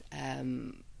 hours,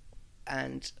 and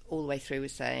all the way through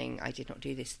was saying I did not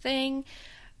do this thing.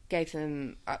 Gave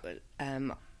them...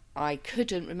 I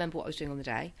couldn't remember what I was doing on the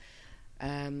day,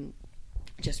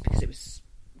 just because it was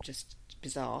just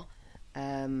bizarre.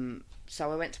 So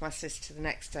I went to my solicitor the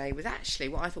next day with actually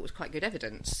what I thought was quite good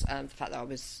evidence. The fact that I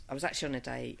was actually on a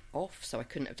day off, so I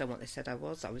couldn't have done what they said I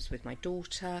was. I was with my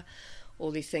daughter,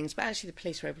 all these things. But actually the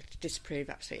police were able to disprove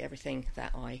absolutely everything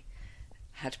that I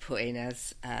had put in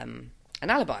as an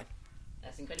alibi.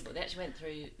 That's incredible. They actually went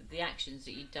through the actions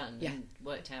that you'd done and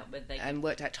worked out where they... And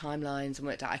worked out timelines and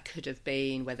worked out I could have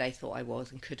been where they thought I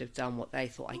was and could have done what they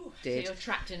thought I did. So you're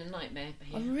trapped in a nightmare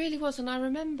here. I really was, and I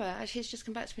remember, actually it's just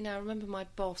come back to me now, I remember my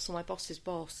boss or my boss's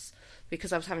boss,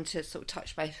 because I was having to sort of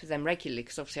touch base with them regularly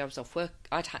because obviously I was off work.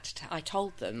 I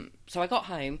told them, so I got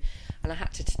home and I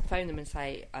had to phone them and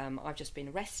say, I've just been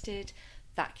arrested.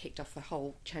 That kicked off the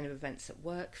whole chain of events at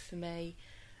work for me.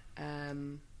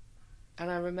 And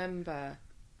I remember,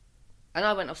 and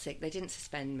I went off sick. They didn't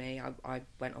suspend me. I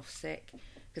went off sick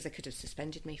because they could have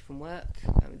suspended me from work.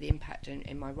 The impact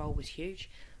in my role was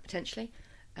huge, potentially.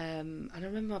 And I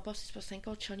remember my boss was saying,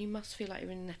 God, Sean, you must feel like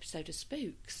you're in an episode of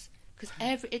Spooks.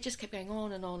 Because it just kept going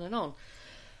on and on and on.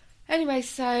 Anyway,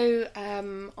 so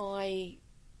I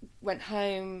went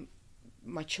home.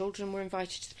 My children were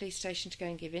invited to the police station to go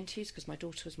and give interviews because my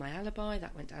daughter was my alibi.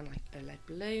 That went down like a lead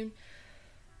balloon.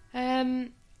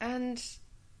 And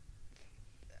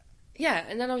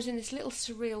then I was in this little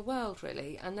surreal world,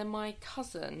 really. And then my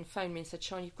cousin phoned me and said,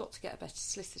 Sean, you've got to get a better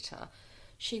solicitor.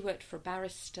 She worked for a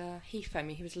barrister. He phoned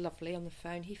me. He was lovely on the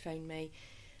phone. He phoned me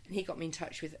and he got me in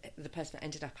touch with the person that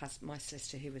ended up as my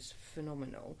solicitor, who was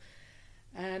phenomenal.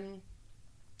 And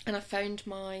I phoned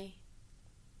my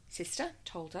sister,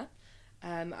 told her,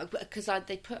 because I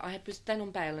was then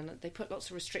on bail and they put lots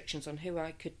of restrictions on who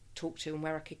I could talk to and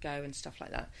where I could go and stuff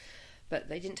like that. But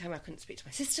they didn't tell me I couldn't speak to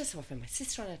my sister, so I phoned my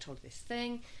sister and I told her this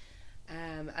thing.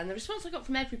 And the response I got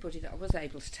from everybody that I was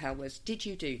able to tell was, did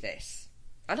you do this?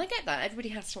 And I get that. Everybody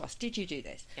has to ask, did you do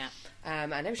this? Yeah.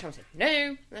 And every time I said,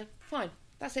 no, fine,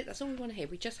 that's it, that's all we want to hear.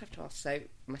 We just have to ask. So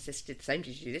my sister did the same,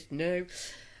 did you do this? No.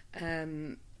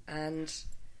 And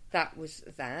that was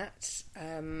that.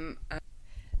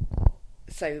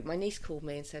 So my niece called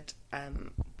me and said,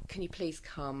 can you please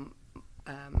come?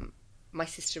 My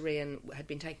sister Ian had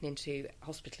been taken into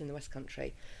hospital in the West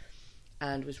Country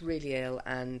and was really ill,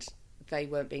 and they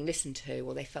weren't being listened to,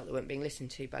 or they felt they weren't being listened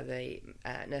to by the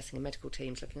nursing and medical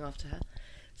teams looking after her.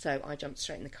 So I jumped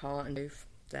straight in the car and moved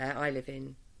there. I live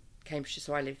in Cambridgeshire,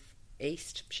 so I live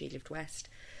east, she lived west.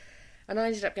 And I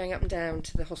ended up going up and down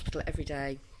to the hospital every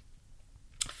day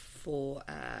for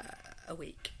a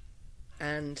week.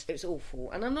 And it was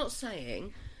awful. And I'm not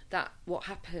saying that what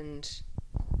happened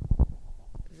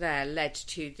there led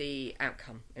to the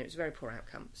outcome. It was a very poor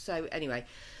outcome. So anyway,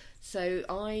 so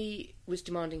I was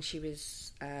demanding she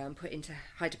was put into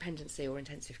high dependency or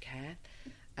intensive care,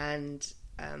 and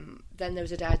then there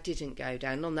was a day I didn't go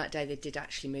down, and on that day they did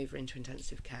actually move her into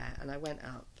intensive care, and I went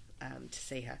up to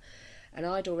see her, and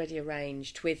I'd already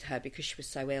arranged with her, because she was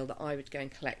so ill, that I would go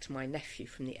and collect my nephew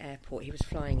from the airport. He was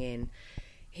flying in.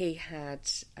 He had,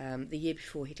 the year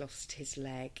before, he'd lost his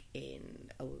leg in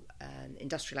an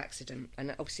industrial accident.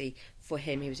 And obviously, for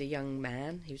him, he was a young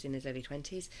man. He was in his early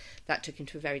 20s. That took him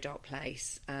to a very dark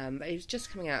place. But he was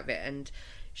just coming out of it. And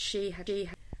she had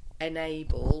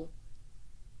enable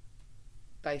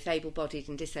both able-bodied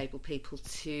and disabled people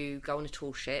to go on a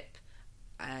tour ship,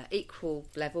 equal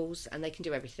levels, and they can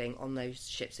do everything on those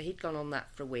ships. So he'd gone on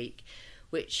that for a week,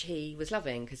 which he was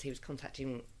loving, because he was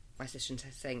contacting my sister and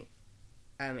saying...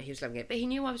 he was loving it, but he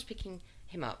knew I was picking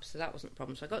him up, so that wasn't a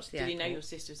problem. So I got to the airport. Did he know your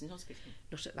sister was in hospital?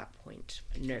 Not at that point,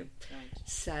 no. Right.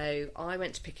 So I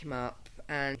went to pick him up,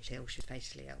 and she was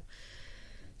fatally ill.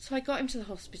 So I got him to the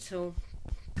hospital.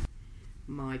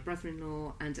 my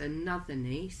brother-in-law and another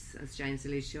niece, as Jane's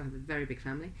alluded to, I have a very big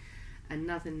family.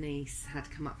 Another niece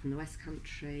had come up from the West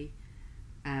Country,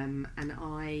 and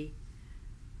I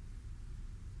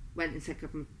went and said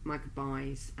my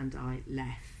goodbyes, and I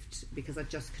left because I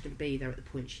just couldn't be there at the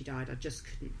point she died. I just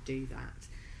couldn't do that.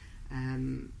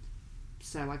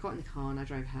 So I got in the car and I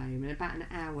drove home, and about an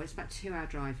hour, it's about a 2-hour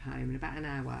drive home, and about an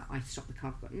hour I stopped the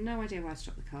car. I've got no idea why I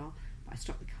stopped the car, but I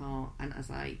stopped the car, and as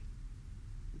I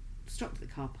stopped at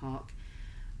the car park,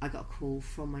 I got a call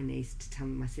from my niece to tell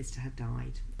me my sister had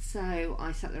died. So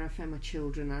I sat there, I phoned my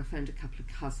children, and I phoned a couple of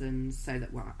cousins so that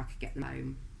I could get them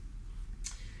home.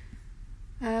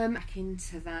 Back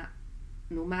into that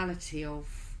normality of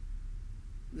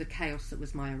the chaos that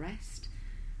was my arrest.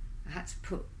 I had to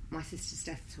put my sister's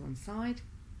death to one side.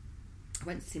 I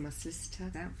went to see my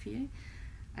solicitor, out for you.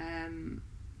 And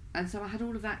so I had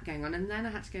all of that going on, and then I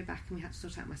had to go back and we had to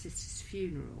sort out my sister's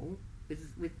funeral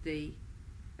with the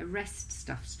arrest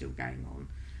stuff still going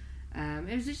on.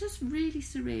 It was just really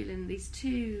surreal, and these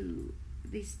two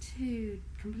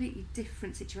completely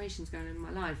different situations going on in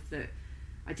my life that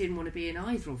I didn't want to be in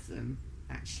either of them,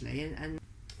 actually, and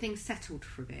things settled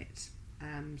for a bit.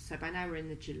 So by now we're in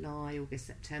the July, August,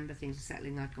 September, things were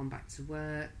settling, I'd gone back to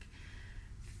work,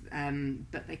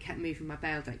 but they kept moving my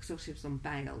bail date, because obviously I was on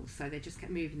bail, so they just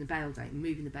kept moving the bail date, and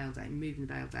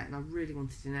I really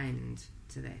wanted an end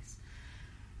to this.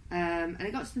 And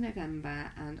it got to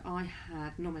November, and I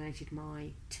had nominated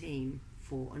my team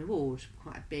for an award,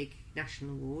 quite a big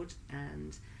national award,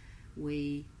 and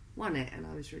we won it, and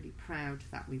I was really proud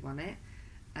that we won it.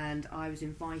 And I was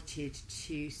invited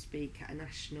to speak at a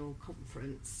national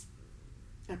conference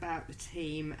about the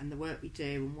team and the work we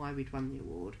do and why we'd won the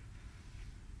award.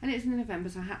 And it was in November,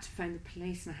 so I had to phone the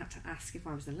police and I had to ask if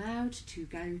I was allowed to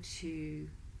go to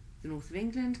the north of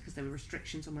England because there were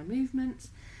restrictions on my movements.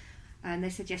 And they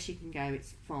said, yes, you can go,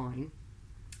 it's fine.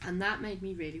 And that made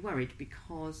me really worried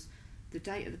because the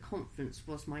date of the conference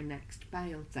was my next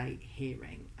bail date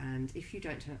hearing, and if you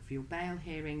don't turn up for your bail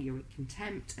hearing, you're in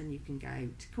contempt and you can go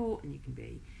to court and you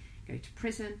can go to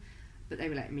prison. But they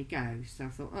were letting me go, so I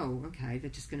thought, oh, okay, they're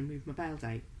just going to move my bail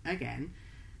date again.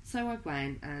 So I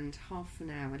went, and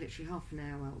literally half an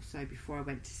hour or so before I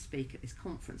went to speak at this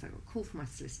conference, I got a call from my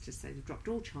solicitor to say they've dropped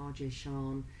all charges,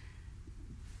 Sian.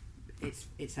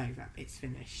 It's over, it's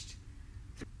finished.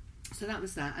 So that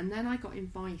was that, and then I got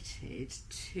invited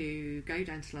to go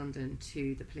down to London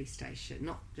to the police station,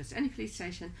 not just any police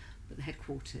station, but the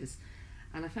headquarters.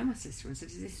 And I phoned my sister and said,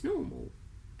 is this normal?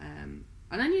 And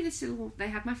I knew they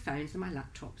had my phones and my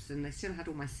laptops, and they still had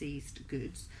all my seized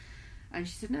goods. And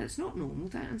she said, no, it's not normal,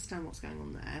 don't understand what's going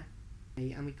on there.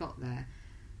 And we got there,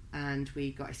 and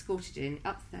we got escorted in,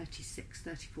 up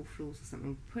 34 floors or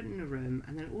something, put in a room,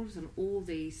 and then all of a sudden all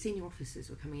the senior officers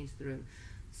were coming into the room.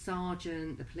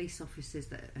 Sergeant, the police officers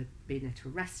that had been there to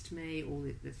arrest me, or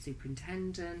the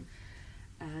superintendent,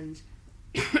 and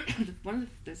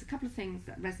there's a couple of things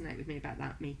that resonate with me about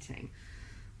that meeting.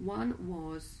 One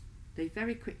was they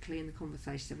very quickly in the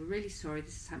conversation said, we're really sorry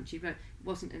this has happened to you, but it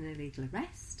wasn't an illegal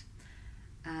arrest.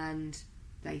 And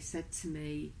they said to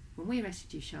me, when we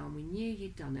arrested you, Sian, we knew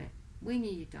you'd done it.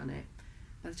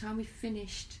 By the time we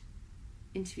finished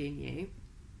interviewing you,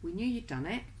 we knew you'd done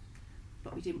it,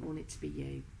 but we didn't want it to be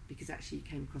you, because actually you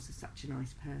came across as such a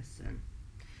nice person.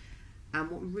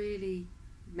 And what really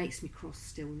makes me cross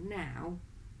still now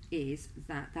is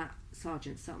that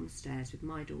sergeant sat on the stairs with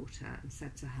my daughter and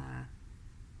said to her,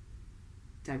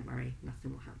 don't worry,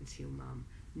 nothing will happen to your mum,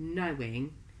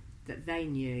 knowing that they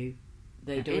knew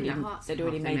they'd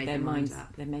already made their minds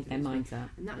up. They made their minds up.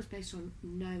 And that was based on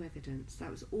no evidence.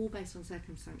 That was all based on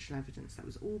circumstantial evidence. That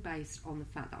was all based on the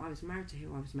fact that I was married to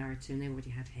who I was married to, and they already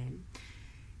had him.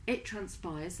 It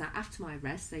transpires that after my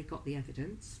arrest, they got the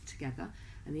evidence together,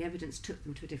 and the evidence took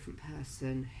them to a different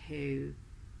person who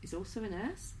is also a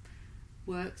nurse,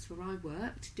 works where I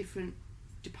worked, different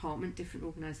department, different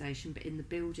organisation, but in the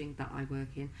building that I work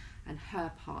in, and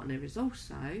her partner is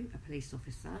also a police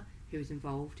officer who is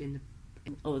involved in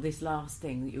the... this last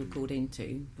thing that you were called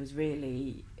into was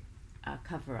really a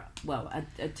cover-up. Well,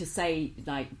 to say,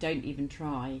 like, don't even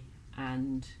try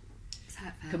and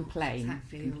complain.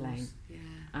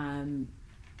 Yeah.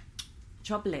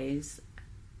 Trouble is,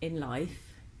 in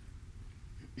life,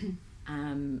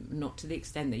 not to the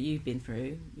extent that you've been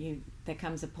through, there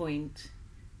comes a point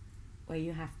where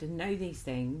you have to know these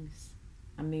things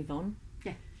and move on.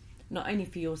 Yeah. Not only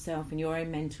for yourself and your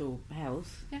own mental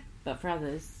health, yeah, but for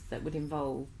others that would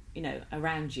involve,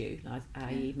 around you, like,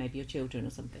 i.e. maybe your children or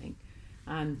something,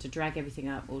 to drag everything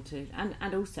up, or to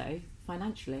and also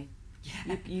financially.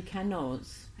 You cannot.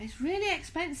 It's really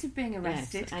expensive being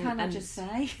arrested, Yes, can I just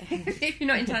say? If you're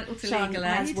not entitled to Sean legal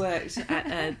has aid. worked at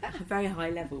a very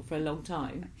high level for a long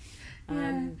time,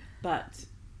 but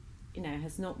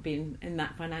has not been in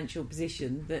that financial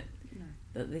position that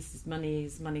this is money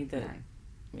that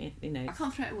I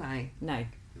can't throw it away. No,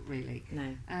 really.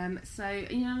 No. So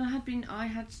I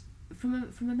had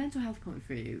from a mental health point of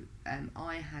view,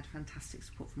 I had fantastic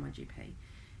support from my GP.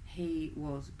 He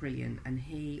was brilliant, and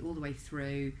he all the way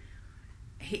through.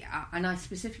 And I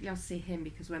specifically asked to see him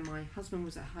because when my husband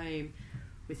was at home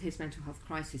with his mental health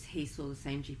crisis, he saw the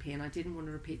same GP, and I didn't want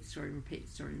to repeat the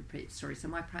story. So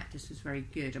my practice was very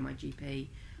good, and my GP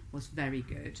was very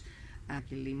good.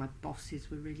 Particularly, my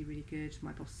bosses were really, really good.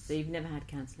 My boss. So you've never had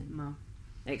counselling? No.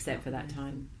 Except for that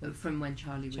time? From when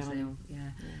Charlie was ill,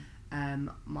 yeah.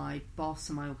 My boss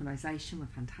and my organisation were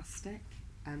fantastic,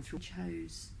 and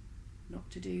chose not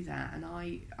to do that. And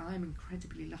I'm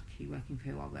incredibly lucky working for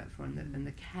who I work for, and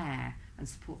the care and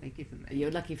support they've given me.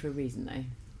 You're lucky for a reason, though,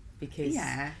 because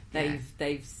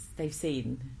they've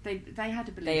seen. They had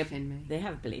a belief in me. They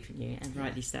have a belief in you, and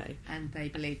rightly so. And they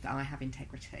believe that I have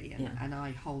integrity, and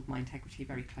I hold my integrity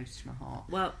very close to my heart.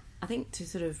 Well, I think to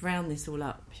sort of round this all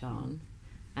up, Sian,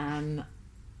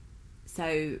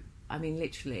 so, I mean,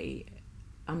 literally,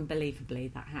 unbelievably,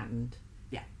 that happened.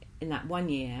 Yeah. In that 1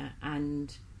 year,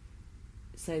 and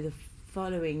so the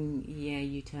following year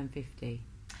you turned 50.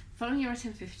 Following year I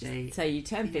turned 50. So you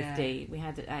turned 50. We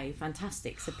had a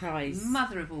fantastic surprise.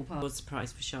 Mother of all parts.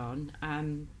 Surprise for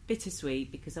Sian.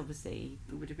 Bittersweet, because obviously...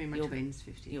 It would have been my twins'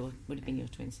 50th. Would have been your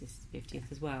twins'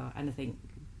 50th as well. And I think,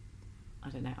 I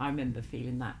don't know, I remember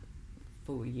feeling that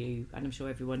for you, and I'm sure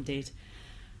everyone did.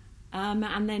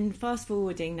 And then fast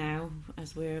forwarding now,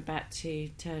 as we're about to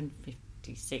turn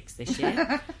 56 this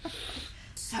year.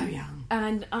 So young.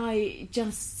 And I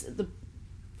just... the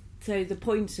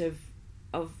point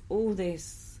of all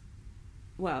this,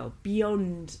 well,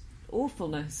 beyond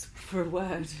awfulness, for a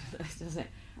word, does it,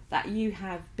 that you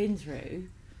have been through,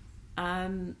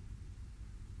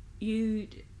 you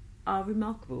are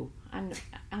remarkable. And,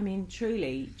 I mean,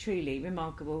 truly, truly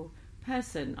remarkable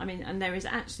person. I mean, and there is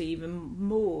actually even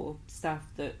more stuff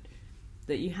that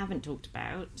you haven't talked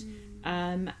about.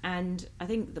 And I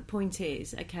think the point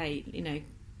is, okay,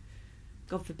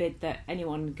 God forbid that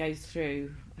anyone goes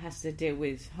through, has to deal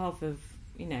with half of,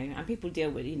 and people deal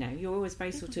with, you're always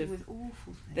very people sort of... with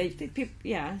awful things.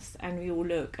 Yes, and we all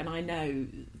look, and I know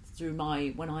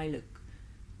when I look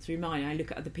through mine, I look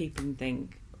at other people and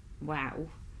think, wow,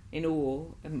 in awe,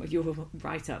 and you're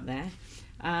right up there.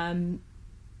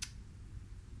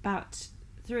 But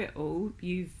through it all,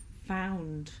 you've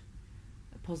found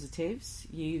positives,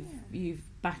 you've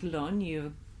battled on, you're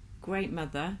a great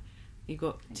mother, you've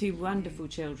got two wonderful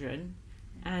children,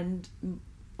 and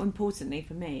importantly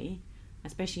for me,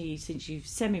 especially since you've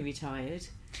semi-retired,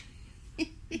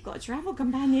 you've got a travel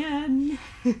companion.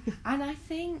 And I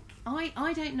think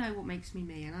I don't know what makes me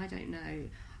me, and I don't know.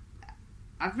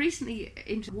 I've recently,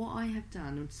 into what I have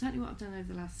done, and certainly what I've done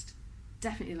over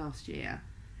definitely last year,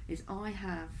 is I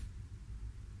have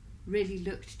really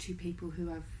looked to people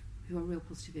who are real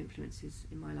positive influences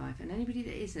in my life, and anybody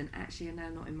that isn't actually are now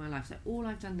not in my life. So all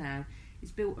I've done now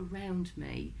is built around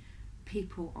me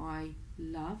people I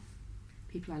love,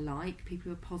 people I like, people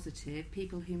who are positive,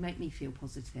 people who make me feel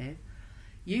positive.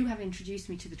 You have introduced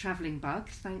me to the travelling bug,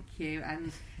 thank you,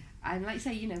 and like you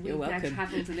say, we've now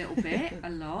travelled a little bit, a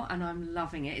lot, and I'm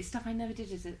loving it. It's stuff I never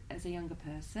did as a younger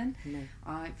person. No.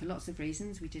 For lots of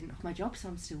reasons, we didn't have my job, so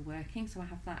I'm still working, so I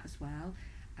have that as well.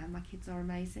 And my kids are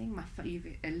amazing. You've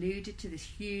alluded to this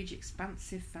huge,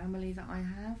 expansive family that I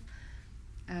have.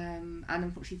 And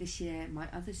unfortunately this year, my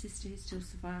other sister who still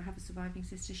survived, I have a surviving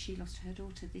sister, she lost her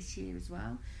daughter this year as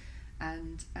well.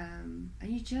 And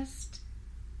you just...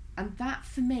 And that,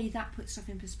 for me, that puts stuff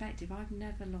in perspective. I've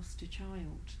never lost a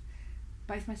child.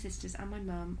 Both my sisters and my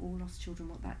mum all lost children.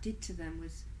 What that did to them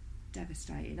was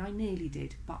devastating. I nearly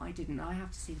did, but I didn't. I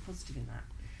have to see the positive in that.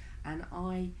 And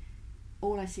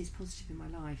all I see is positive in my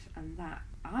life, and that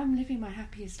I'm living my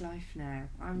happiest life now.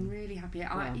 I'm really happy.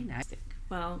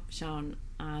 Well, Sian,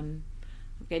 I'm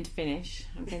going to finish.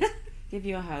 I'm going to give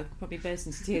you a hug, probably burst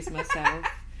into tears myself.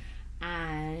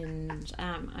 And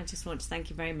I just want to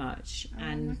thank you very much,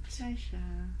 and my pleasure.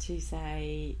 To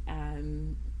say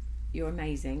you're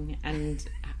amazing, and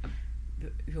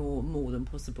you're more than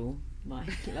possible, my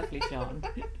lovely Sian.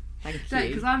 Thank you.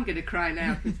 Because I'm going to cry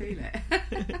now. I can feel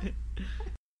it.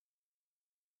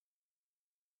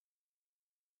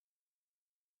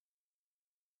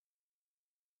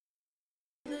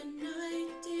 The night,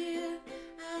 dear,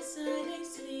 as I lay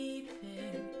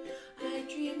sleeping, I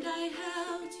dreamed I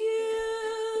held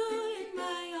you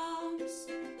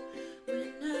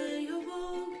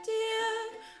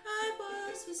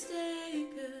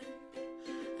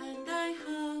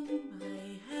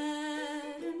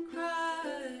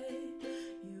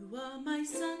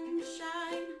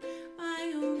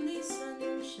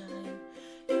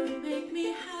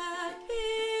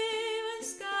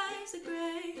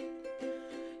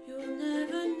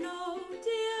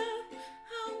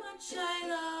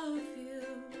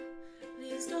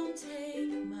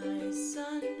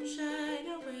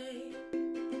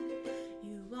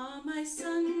my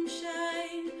sunshine.